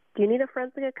 Do you need a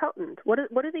forensic accountant? What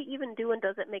do they even do, and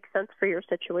does it make sense for your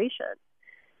situation?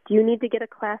 Do Do you need to get a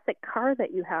classic car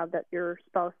that you have that your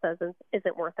spouse says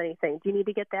isn't worth anything? Do you need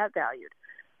to get that valued?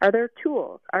 Are there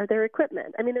tools? Are there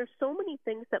equipment? I mean, there's so many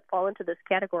things that fall into this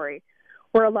category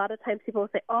where a lot of times people will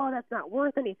say, oh, that's not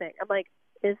worth anything. I'm like,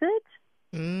 is it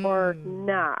or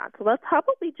not? Let's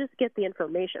probably just get the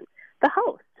information. The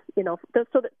house,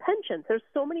 so that pensions, there's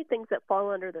so many things that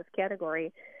fall under this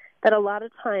category that a lot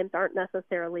of times aren't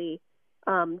necessarily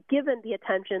given the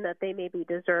attention that they maybe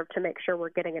deserve to make sure we're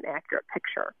getting an accurate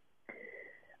picture.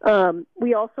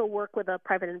 We also work with a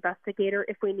private investigator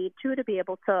if we need to be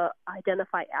able to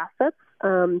identify assets.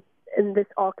 And this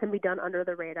all can be done under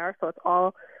the radar. So it's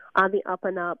all on the up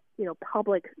and up,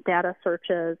 public data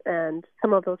searches, and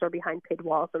some of those are behind paid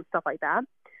walls and stuff like that.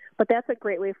 But that's a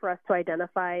great way for us to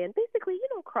identify and basically,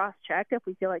 cross-check if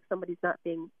we feel like somebody's not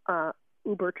being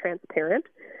uber transparent.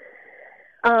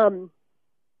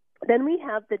 Then we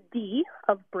have the D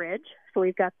of bridge. So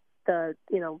we've got the,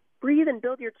 breathe and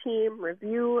build your team,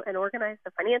 review and organize the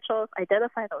financials,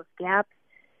 identify those gaps.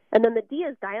 And then the D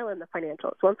is dial in the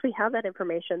financials. Once we have that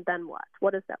information, then what?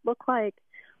 What does that look like?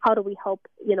 How do we help,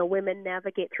 women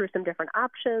navigate through some different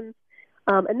options?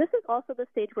 And this is also the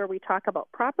stage where we talk about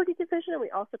property division, and we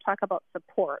also talk about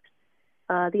support.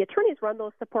 The attorneys run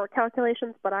those support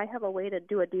calculations, but I have a way to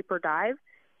do a deeper dive.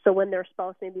 So when their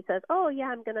spouse maybe says, "Oh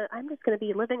yeah, I'm just gonna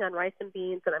be living on rice and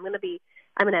beans, and I'm gonna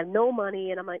have no money,"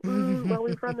 and I'm like, "Well,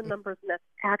 we've run the numbers, and that's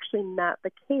actually not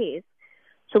the case."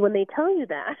 So when they tell you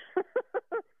that,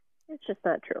 it's just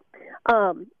not true.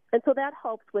 And so that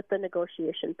helps with the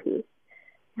negotiation piece.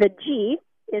 The G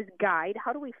is guide.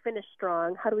 How do we finish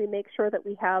strong? How do we make sure that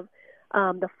we have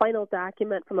the final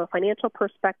document from a financial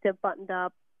perspective buttoned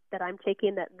up, that I'm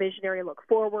taking that visionary look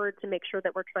forward to make sure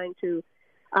that we're trying to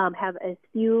have as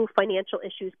few financial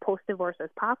issues post-divorce as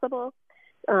possible.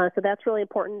 So that's really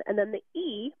important. And then the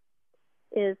E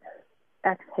is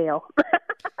exhale.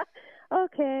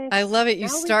 Okay. I love it. You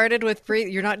started with breathe.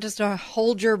 You're not just to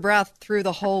hold your breath through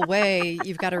the whole way.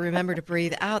 You've got to remember to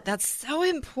breathe out. That's so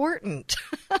important.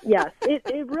 Yes,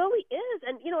 it really is.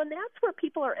 And, and that's where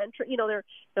people are entering, they're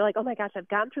like, oh my gosh, I've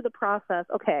gotten through the process.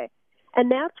 Okay.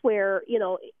 And that's where,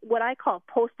 what I call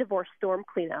post-divorce storm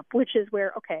cleanup, which is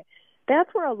where, okay,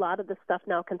 that's where a lot of the stuff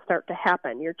now can start to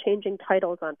happen. You're changing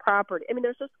titles on property. I mean,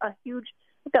 there's just I've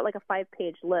got like a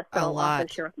 5-page list that I'll often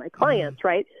share with my clients,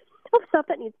 right? Of stuff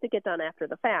that needs to get done after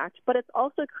the fact, but it's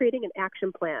also creating an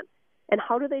action plan. And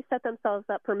how do they set themselves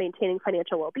up for maintaining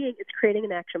financial well-being? It's creating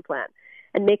an action plan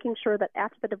and making sure that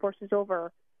after the divorce is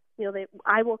over,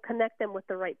 I will connect them with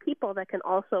the right people that can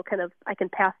also I can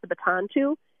pass the baton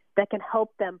to, that can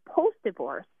help them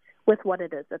post-divorce with what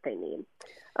it is that they need.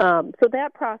 So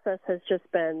that process has just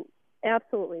been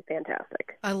absolutely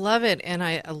fantastic. I love it, and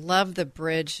I love the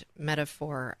bridge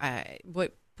metaphor.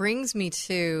 What brings me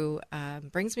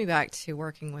back to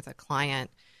working with a client.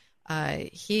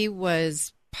 He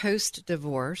was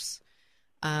post-divorce,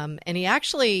 and he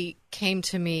actually came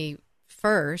to me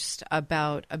first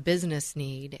about a business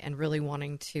need and really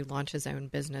wanting to launch his own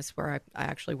business, where I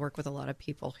actually work with a lot of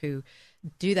people who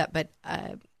do that. But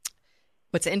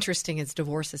what's interesting is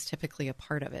divorce is typically a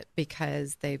part of it,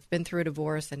 because they've been through a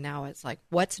divorce and now it's like,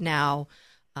 what's now?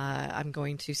 I'm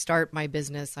going to start my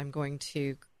business. I'm going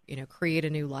to create a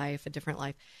new life, a different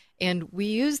life. And we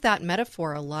use that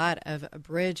metaphor a lot of a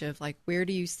bridge of like, where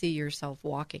do you see yourself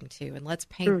walking to? And let's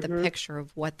paint the picture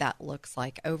of what that looks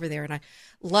like over there. And I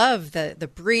love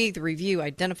the breathe, review,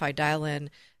 identify, dial in,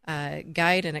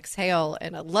 guide, and exhale.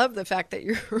 And I love the fact that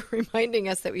you're reminding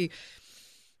us that we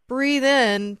breathe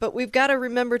in, but we've got to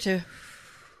remember to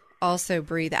also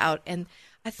breathe out. And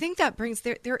I think that brings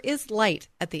there is light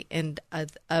at the end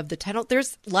of the tunnel.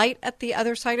 There's light at the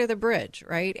other side of the bridge,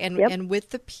 right? And and with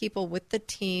the people, with the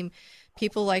team,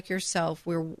 people like yourself,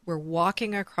 we're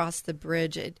walking across the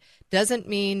bridge. It doesn't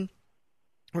mean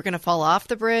we're going to fall off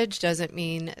the bridge, doesn't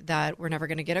mean that we're never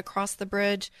going to get across the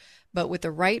bridge, but with the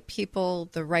right people,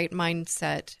 the right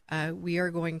mindset, we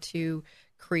are going to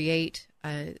create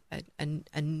a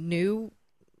new.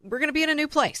 We're going to be in a new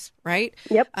place, right?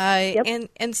 Yep.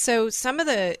 And so some of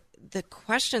the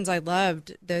questions I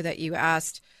loved, though, that you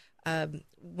asked,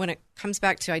 when it comes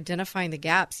back to identifying the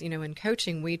gaps, in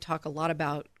coaching, we talk a lot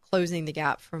about closing the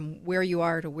gap from where you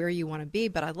are to where you want to be.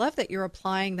 But I love that you're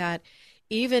applying that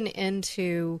even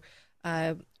into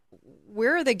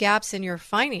where are the gaps in your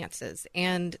finances?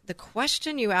 And the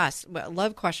question you asked, I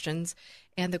love questions,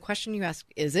 and the question you ask,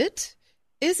 is it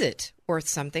worth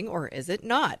something or is it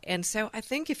not? And so I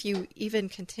think if you even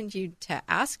continue to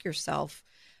ask yourself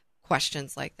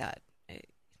questions like that,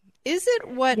 is it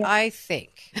what I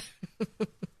think?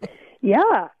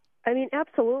 Yeah. I mean,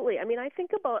 absolutely. I mean, I've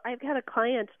had a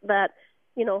client that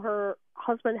her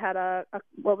husband had a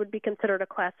what would be considered a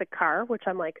classic car, which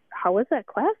I'm like, how is that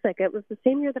classic? It was the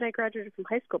same year that I graduated from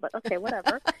high school, but okay,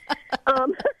 whatever.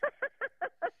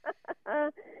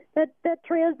 That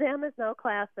Trans Am is now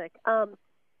classic.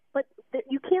 But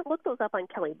you can't look those up on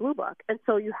Kelley Blue Book, and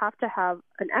so you have to have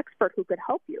an expert who could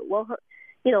help you. Well,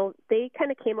 they kind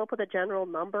of came up with a general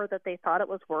number that they thought it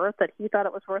was worth, that he thought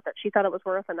it was worth, that she thought it was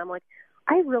worth, and I'm like,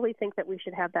 I really think that we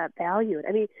should have that valued.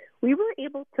 I mean, we were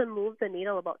able to move the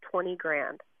needle about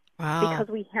 $20,000 because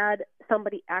we had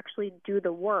somebody actually do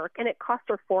the work, and it cost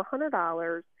her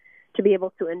 $400 to be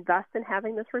able to invest in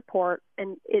having this report,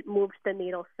 and it moved the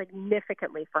needle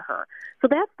significantly for her. So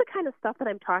that's the kind of stuff that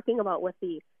I'm talking about with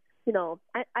the,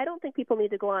 I don't think people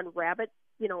need to go on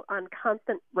on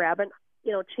constant rabbit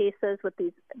chases with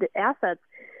the assets.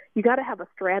 You got to have a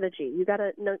strategy. You got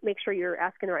to make sure you're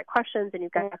asking the right questions, and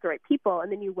you've got to have the right people,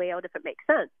 and then you weigh out if it makes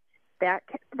sense. That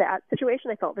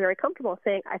situation, I felt very comfortable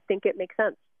saying, I think it makes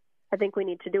sense. I think we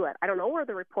need to do it. I don't know where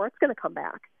the report's going to come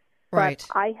back. Right.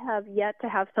 But I have yet to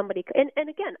have somebody, and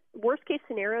again, worst case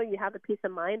scenario, you have the peace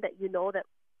of mind that you know that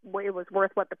it was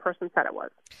worth what the person said it was.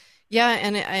 Yeah,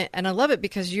 and I love it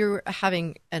because you're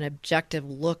having an objective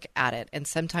look at it, and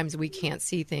sometimes we can't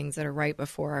see things that are right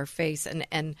before our face.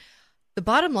 And the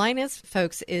bottom line is,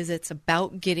 folks, it's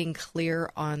about getting clear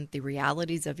on the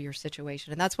realities of your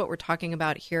situation. And that's what we're talking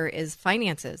about here is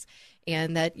finances,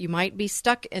 and that you might be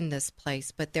stuck in this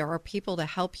place, but there are people to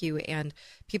help you, and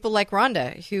people like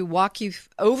Rhonda who walk you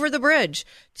over the bridge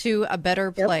to a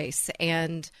better place.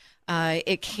 And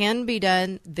it can be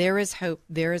done. There is hope.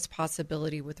 There is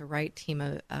possibility with the right team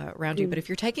around you. But if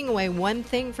you're taking away one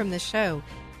thing from this show,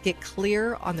 get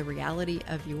clear on the reality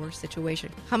of your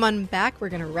situation. Come on back. We're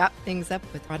going to wrap things up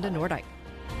with Rhonda Nordyke.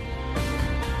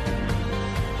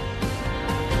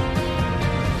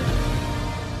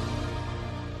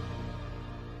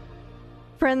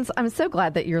 Friends, I'm so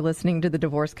glad that you're listening to the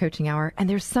Divorce Coaching Hour, and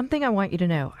there's something I want you to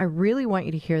know. I really want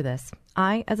you to hear this.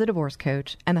 I, as a divorce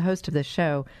coach and the host of this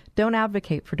show, don't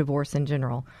advocate for divorce in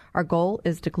general. Our goal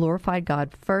is to glorify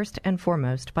God first and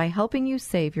foremost by helping you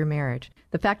save your marriage.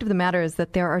 The fact of the matter is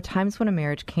that there are times when a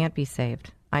marriage can't be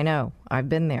saved. I know, I've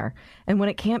been there. And when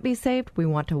it can't be saved, we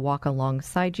want to walk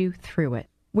alongside you through it.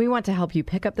 We want to help you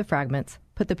pick up the fragments,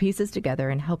 put the pieces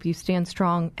together, and help you stand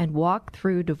strong and walk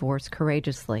through divorce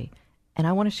courageously. And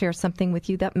I want to share something with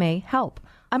you that may help.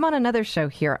 I'm on another show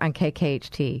here on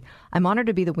KKHT. I'm honored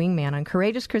to be the wingman on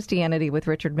Courageous Christianity with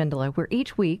Richard Mendelow, where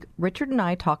each week Richard and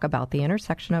I talk about the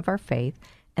intersection of our faith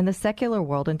and the secular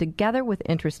world, and together with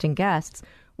interesting guests,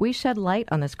 we shed light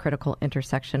on this critical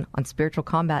intersection, on spiritual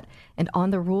combat, and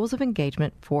on the rules of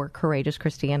engagement for Courageous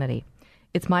Christianity.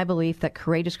 It's my belief that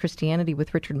Courageous Christianity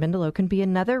with Richard Mendelow can be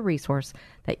another resource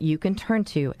that you can turn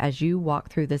to as you walk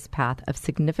through this path of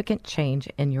significant change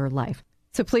in your life.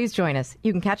 So please join us.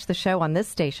 You can catch the show on this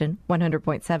station,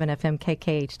 100.7 FM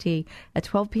KKHT, at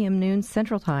 12 p.m. noon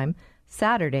Central Time,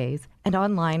 Saturdays, and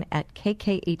online at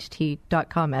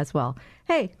kkht.com as well.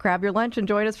 Hey, grab your lunch and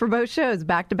join us for both shows,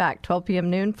 back-to-back, 12 p.m.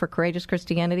 noon for Courageous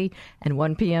Christianity and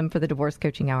 1 p.m. for the Divorce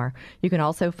Coaching Hour. You can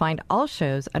also find all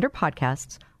shows under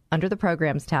podcasts under the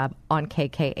Programs tab on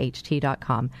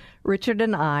kkht.com. Richard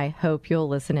and I hope you'll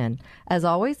listen in. As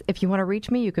always, if you want to reach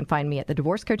me, you can find me at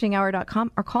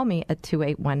thedivorcecoachinghour.com or call me at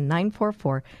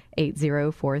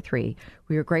 281-944-8043.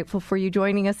 We are grateful for you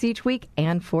joining us each week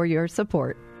and for your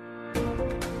support.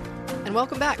 And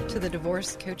welcome back to the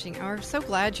Divorce Coaching Hour. So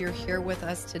glad you're here with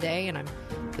us today. And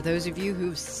for those of you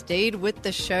who've stayed with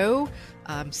the show,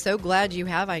 I'm so glad you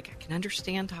have. I can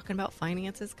understand talking about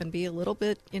finances can be a little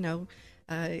bit,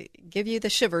 give you the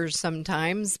shivers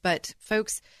sometimes. But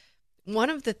folks, one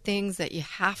of the things that you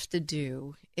have to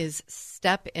do is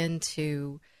step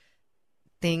into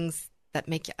things that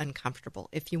make you uncomfortable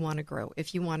if you want to grow,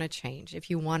 if you want to change, if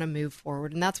you want to move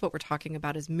forward. And that's what we're talking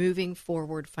about, is moving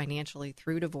forward financially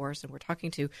through divorce. And we're talking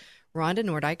to Rhonda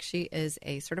Nordyke. She is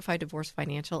a certified divorce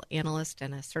financial analyst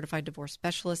and a certified divorce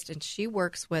specialist. And she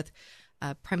works with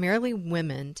primarily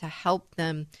women to help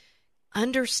them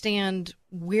understand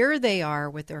where they are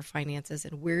with their finances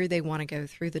and where they want to go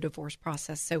through the divorce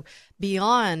process. So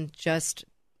beyond just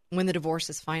when the divorce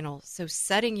is final. So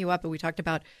setting you up, and we talked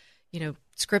about,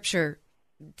 scripture,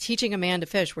 teaching a man to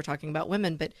fish. We're talking about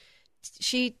women, but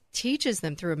she teaches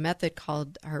them through a method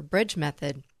called her Bridge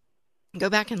Method. Go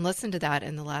back and listen to that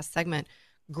in the last segment.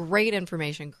 Great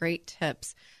information, great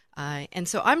tips. And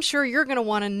so I'm sure you're going to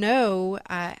want to know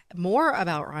more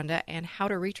about Rhonda and how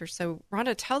to reach her. So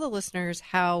Rhonda, tell the listeners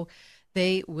how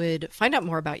they would find out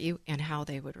more about you and how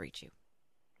they would reach you.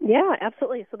 Yeah,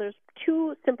 absolutely. So there's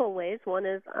two simple ways. One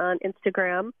is on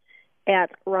Instagram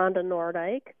at Rhonda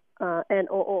Nordyke.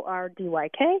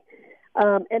 Noordyk.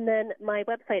 And then my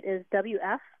website is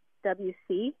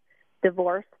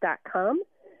wfwcdivorce.com.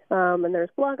 And there's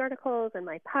blog articles and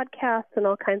my podcasts and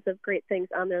all kinds of great things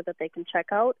on there that they can check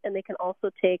out. And they can also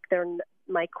take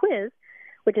my quiz,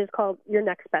 which is called Your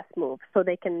Next Best Move, so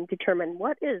they can determine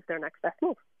what is their next best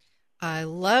move. I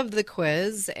love the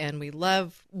quiz, and we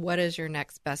love what is your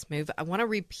next best move. I want to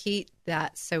repeat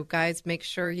that. So, guys, make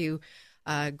sure you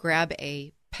grab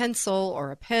a pencil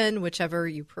or a pen, whichever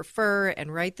you prefer,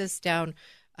 and write this down.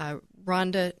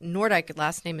 Rhonda Noordyk,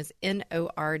 last name is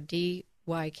Noordyk.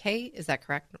 Is that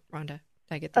correct, Rhonda? Did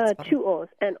I get that spelled? 2 O's,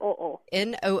 N-O-O.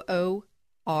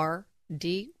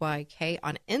 Noordyk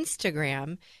on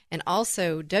Instagram, and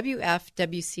also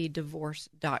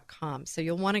wfwcdivorce.com. So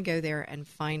you'll want to go there and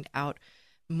find out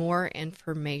more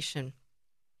information.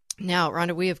 Now,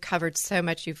 Rhonda, we have covered so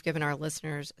much. You've given our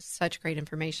listeners such great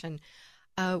information.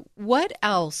 What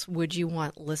else would you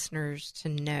want listeners to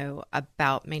know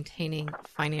about maintaining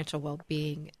financial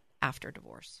well-being after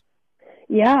divorce?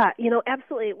 Yeah,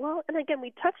 absolutely. Well, and again,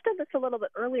 we touched on this a little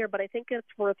bit earlier, but I think it's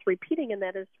worth repeating, and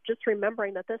that is just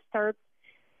remembering that this starts,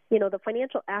 the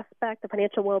financial aspect, the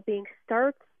financial well-being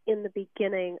starts in the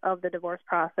beginning of the divorce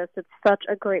process. It's such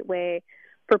a great way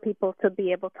for people to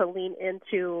be able to lean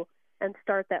into and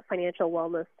start that financial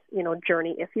wellness,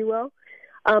 journey, if you will.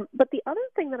 But the other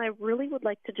thing that I really would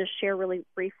like to just share really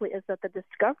briefly is that the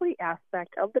discovery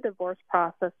aspect of the divorce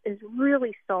process is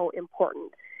really so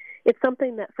important. It's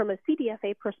something that from a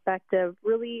CDFA perspective,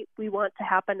 really we want to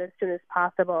happen as soon as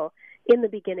possible in the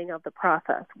beginning of the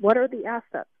process. What are the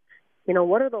assets?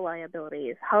 What are the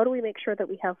liabilities? How do we make sure that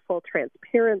we have full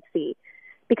transparency?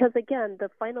 Because, again, the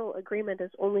final agreement is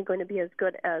only going to be as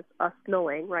good as us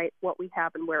knowing, right, what we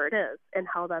have and where it is and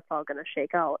how that's all going to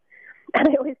shake out. And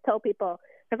I always tell people,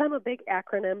 because I'm a big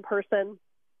acronym person,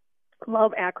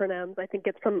 love acronyms. I think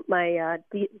it's from my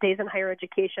days in higher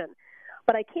education.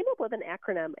 But I came up with an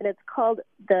acronym, and it's called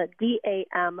the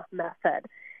DAM method.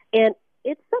 And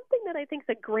it's something that I think is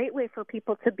a great way for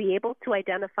people to be able to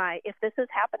identify if this is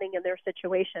happening in their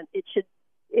situation. It should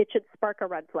spark a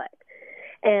red flag.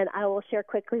 And I will share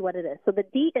quickly what it is. So the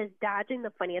D is dodging the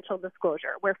financial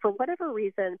disclosure, where for whatever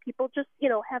reason, people just,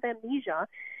 have amnesia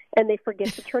and they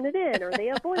forget to turn it in or they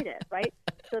avoid it, right?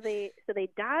 So they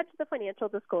dodge the financial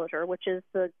disclosure, which is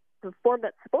the form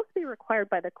that's supposed to be required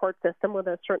by the court system with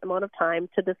a certain amount of time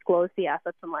to disclose the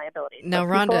assets and liabilities. Now,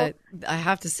 Rhonda, I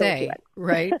have to say,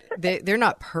 right, they're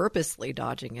not purposely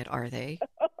dodging it, are they?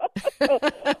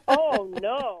 Oh,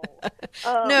 no.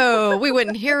 No, we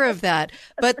wouldn't hear of that.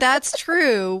 But that's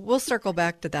true. We'll circle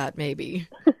back to that maybe.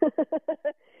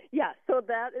 Yeah, so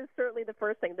that is certainly the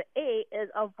first thing. The A is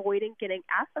avoiding getting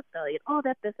assets valued. Oh,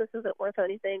 that business isn't worth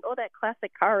anything. Oh, that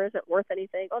classic car isn't worth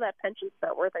anything. Oh, that pension's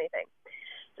not worth anything.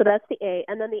 So that's the A.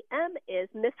 And then the M is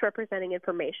misrepresenting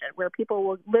information, where people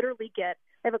will literally I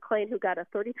have a client who got a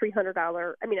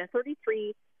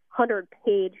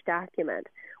 $3,300-page document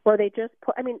where they just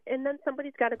and then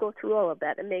somebody's got to go through all of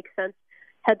that and make sense,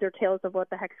 heads or tails of what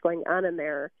the heck's going on in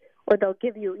there. Or they'll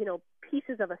give you,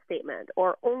 pieces of a statement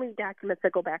or only documents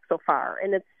that go back so far.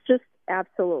 And it's just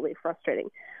absolutely frustrating.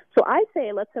 So I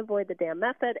say let's avoid the DAM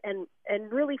method and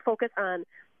really focus on,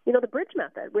 the bridge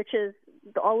method, which is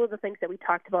all of the things that we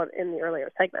talked about in the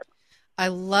earlier segment. I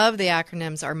love the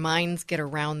acronyms. Our minds get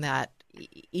around that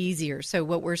easier. So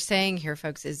what we're saying here,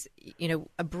 folks, is,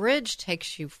 a bridge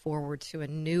takes you forward to a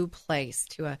new place,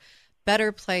 to a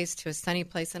better place, to a sunny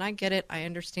place. And I get it. I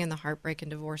understand the heartbreak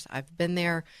and divorce. I've been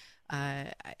there.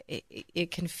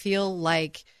 It can feel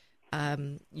like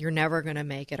you're never going to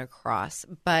make it across.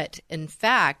 But in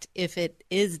fact, if it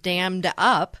is dammed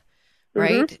up,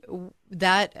 right,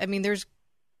 there's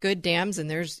good dams and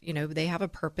there's, they have a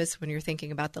purpose when you're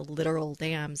thinking about the literal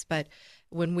dams. But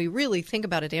when we really think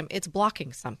about a dam, it's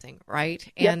blocking something, right?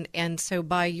 Yep. And so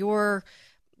by your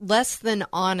less than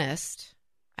honest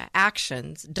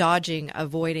actions, dodging,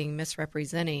 avoiding,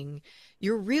 misrepresenting,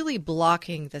 you're really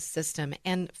blocking the system.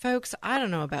 And folks, I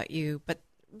don't know about you, but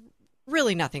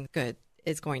really nothing good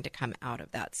is going to come out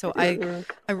of that. So I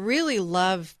really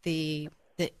love the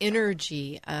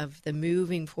energy of the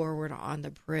moving forward on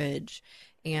the bridge,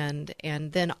 and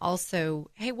then also,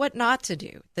 hey, what not to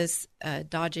do? This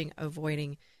dodging,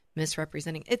 avoiding,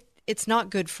 misrepresenting. It's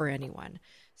not good for anyone.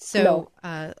 So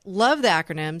love the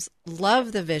acronyms,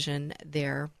 love the vision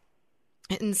there.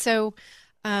 And so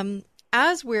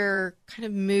as we're kind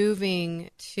of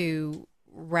moving to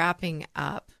wrapping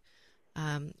up,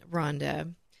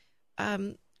 Rhonda,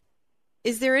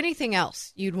 is there anything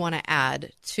else you'd want to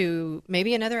add to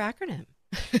maybe another acronym?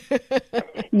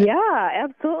 Yeah,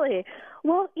 absolutely.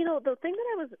 Well, the thing that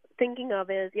I was thinking of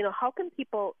is, how can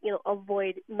people,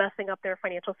 avoid messing up their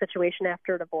financial situation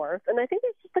after a divorce? And I think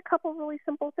there's just a couple really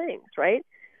simple things, right?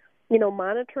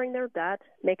 Monitoring their debt,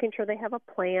 making sure they have a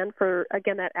plan for,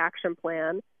 again, that action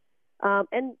plan,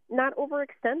 and not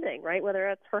overextending, right? Whether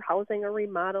it's for housing or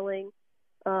remodeling,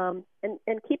 and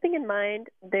keeping in mind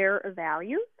their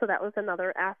values. So that was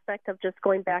another aspect of just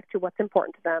going back to what's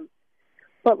important to them.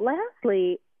 But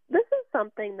lastly, this is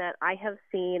something that I have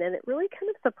seen, and it really kind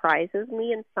of surprises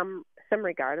me in some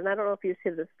regard. And I don't know if you see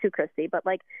this too, Christy, but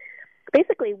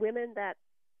basically women that,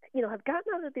 have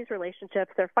gotten out of these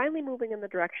relationships, they're finally moving in the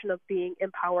direction of being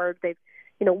empowered. They've,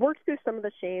 worked through some of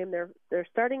the shame. They're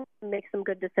starting to make some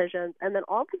good decisions. And then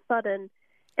all of a sudden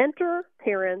enter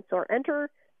parents or enter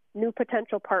new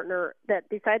potential partner that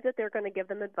decides that they're going to give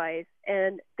them advice,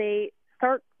 and they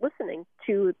start listening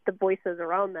to the voices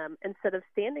around them instead of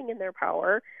standing in their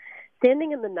power,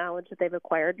 standing in the knowledge that they've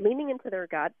acquired, leaning into their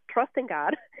God, trusting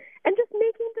God, and just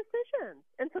making decisions.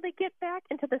 And so they get back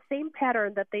into the same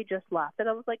pattern that they just left. And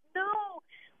I was like, no,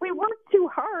 we worked too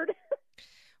hard.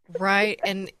 Right.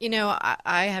 And,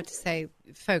 I have to say,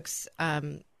 folks,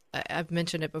 I've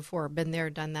mentioned it before, been there,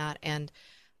 done that. And,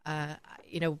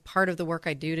 part of the work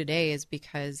I do today is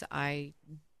because I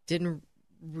didn't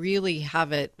really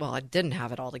have it. Well, I didn't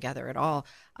have it all together at all.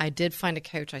 I did find a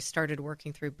coach I started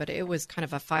working through, but it was kind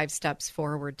of a 5 steps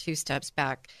forward, 2 steps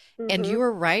back. Mm-hmm. And you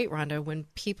were right, Rhonda, when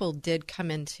people did come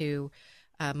into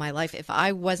my life, if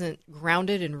I wasn't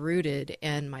grounded and rooted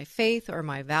in my faith or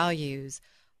my values,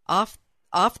 off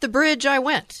the bridge I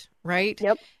went, right?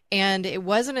 Yep. And it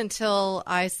wasn't until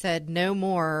I said no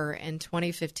more in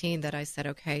 2015 that I said,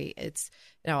 okay,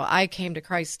 I came to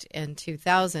Christ in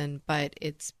 2000, but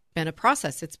it's been a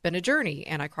process. It's been a journey,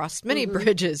 and I crossed many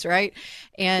bridges, right?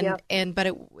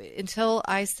 Until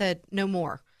I said no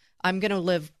more, I'm going to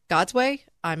live God's way.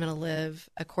 I'm going to live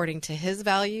according to His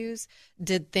values.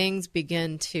 Did things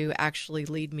begin to actually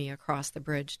lead me across the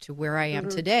bridge to where I am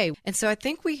today? And so I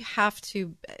think we have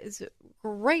to. It's a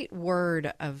great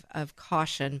word of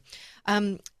caution.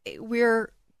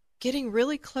 We're getting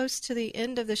really close to the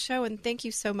end of the show, and thank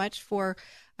you so much for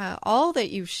all that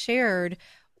you've shared.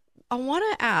 I want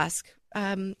to ask,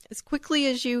 as quickly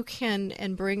as you can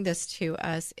and bring this to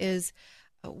us, is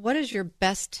what is your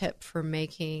best tip for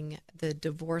making the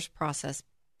divorce process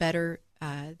better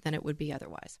than it would be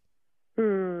otherwise?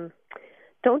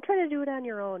 Don't try to do it on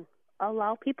your own.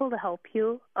 Allow people to help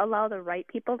you. Allow the right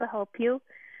people to help you.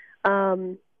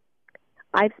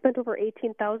 I've spent over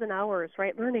 18,000 hours,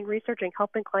 right, learning, researching,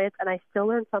 helping clients, and I still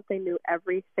learn something new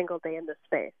every single day in this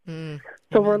space.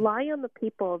 So rely on the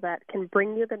people that can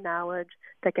bring you the knowledge,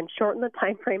 that can shorten the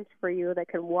time frames for you, that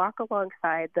can walk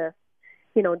alongside this,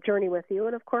 journey with you.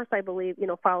 And of course, I believe,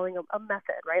 following a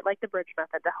method, right, like the bridge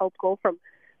method, to help go from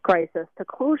crisis to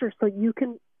closure so you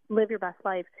can live your best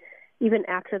life even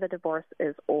after the divorce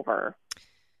is over.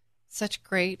 Such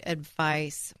great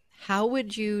advice. How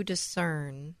would you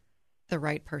discern the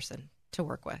right person to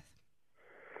work with?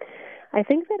 I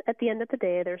think that at the end of the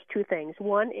day, there's 2 things.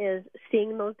 One is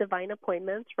seeing those divine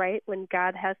appointments, right, when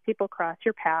God has people cross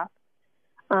your path.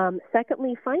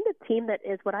 Secondly, find a team that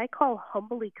is what I call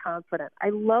humbly confident. I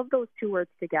love those 2 words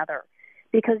together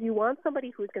because you want somebody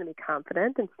who's going to be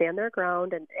confident and stand their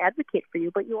ground and advocate for you,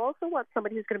 but you also want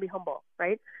somebody who's going to be humble,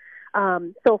 right?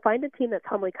 So find a team that's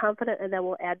humbly confident and that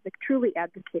will truly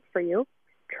advocate for you.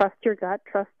 Trust your gut.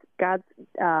 Trust God's,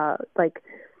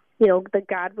 the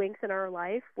God winks in our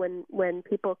life when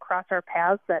people cross our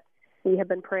paths that we have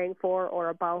been praying for or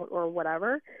about or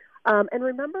whatever. And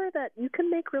remember that you can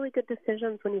make really good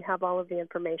decisions when you have all of the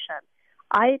information.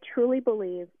 I truly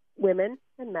believe women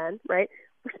and men, right,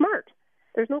 we're smart.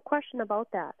 There's no question about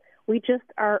that. We just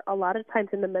are a lot of times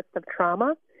in the midst of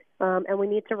trauma, and we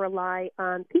need to rely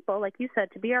on people, like you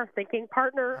said, to be our thinking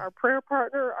partner, our prayer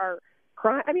partner, our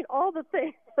cry. I mean, all the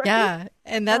things. Right? Yeah,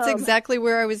 and that's exactly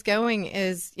where I was going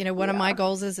is, one of my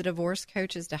goals as a divorce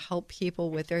coach is to help people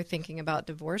with their thinking about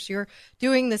divorce. You're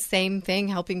doing the same thing,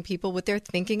 helping people with their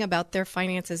thinking about their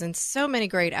finances, and so many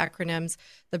great acronyms.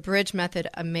 The Bridge Method,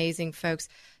 amazing, folks.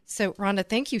 So, Rhonda,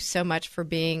 thank you so much for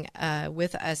being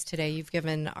with us today. You've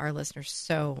given our listeners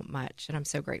so much, and I'm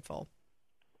so grateful.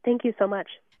 Thank you so much.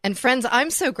 And friends,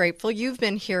 I'm so grateful you've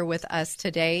been here with us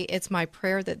today. It's my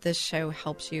prayer that this show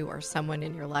helps you or someone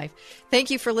in your life.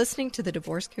 Thank you for listening to the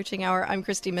Divorce Coaching Hour. I'm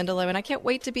Christy Mendelow, and I can't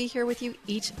wait to be here with you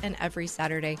each and every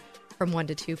Saturday from 1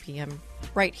 to 2 p.m.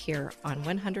 right here on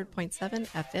 100.7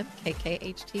 FM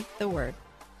KKHT, The Word.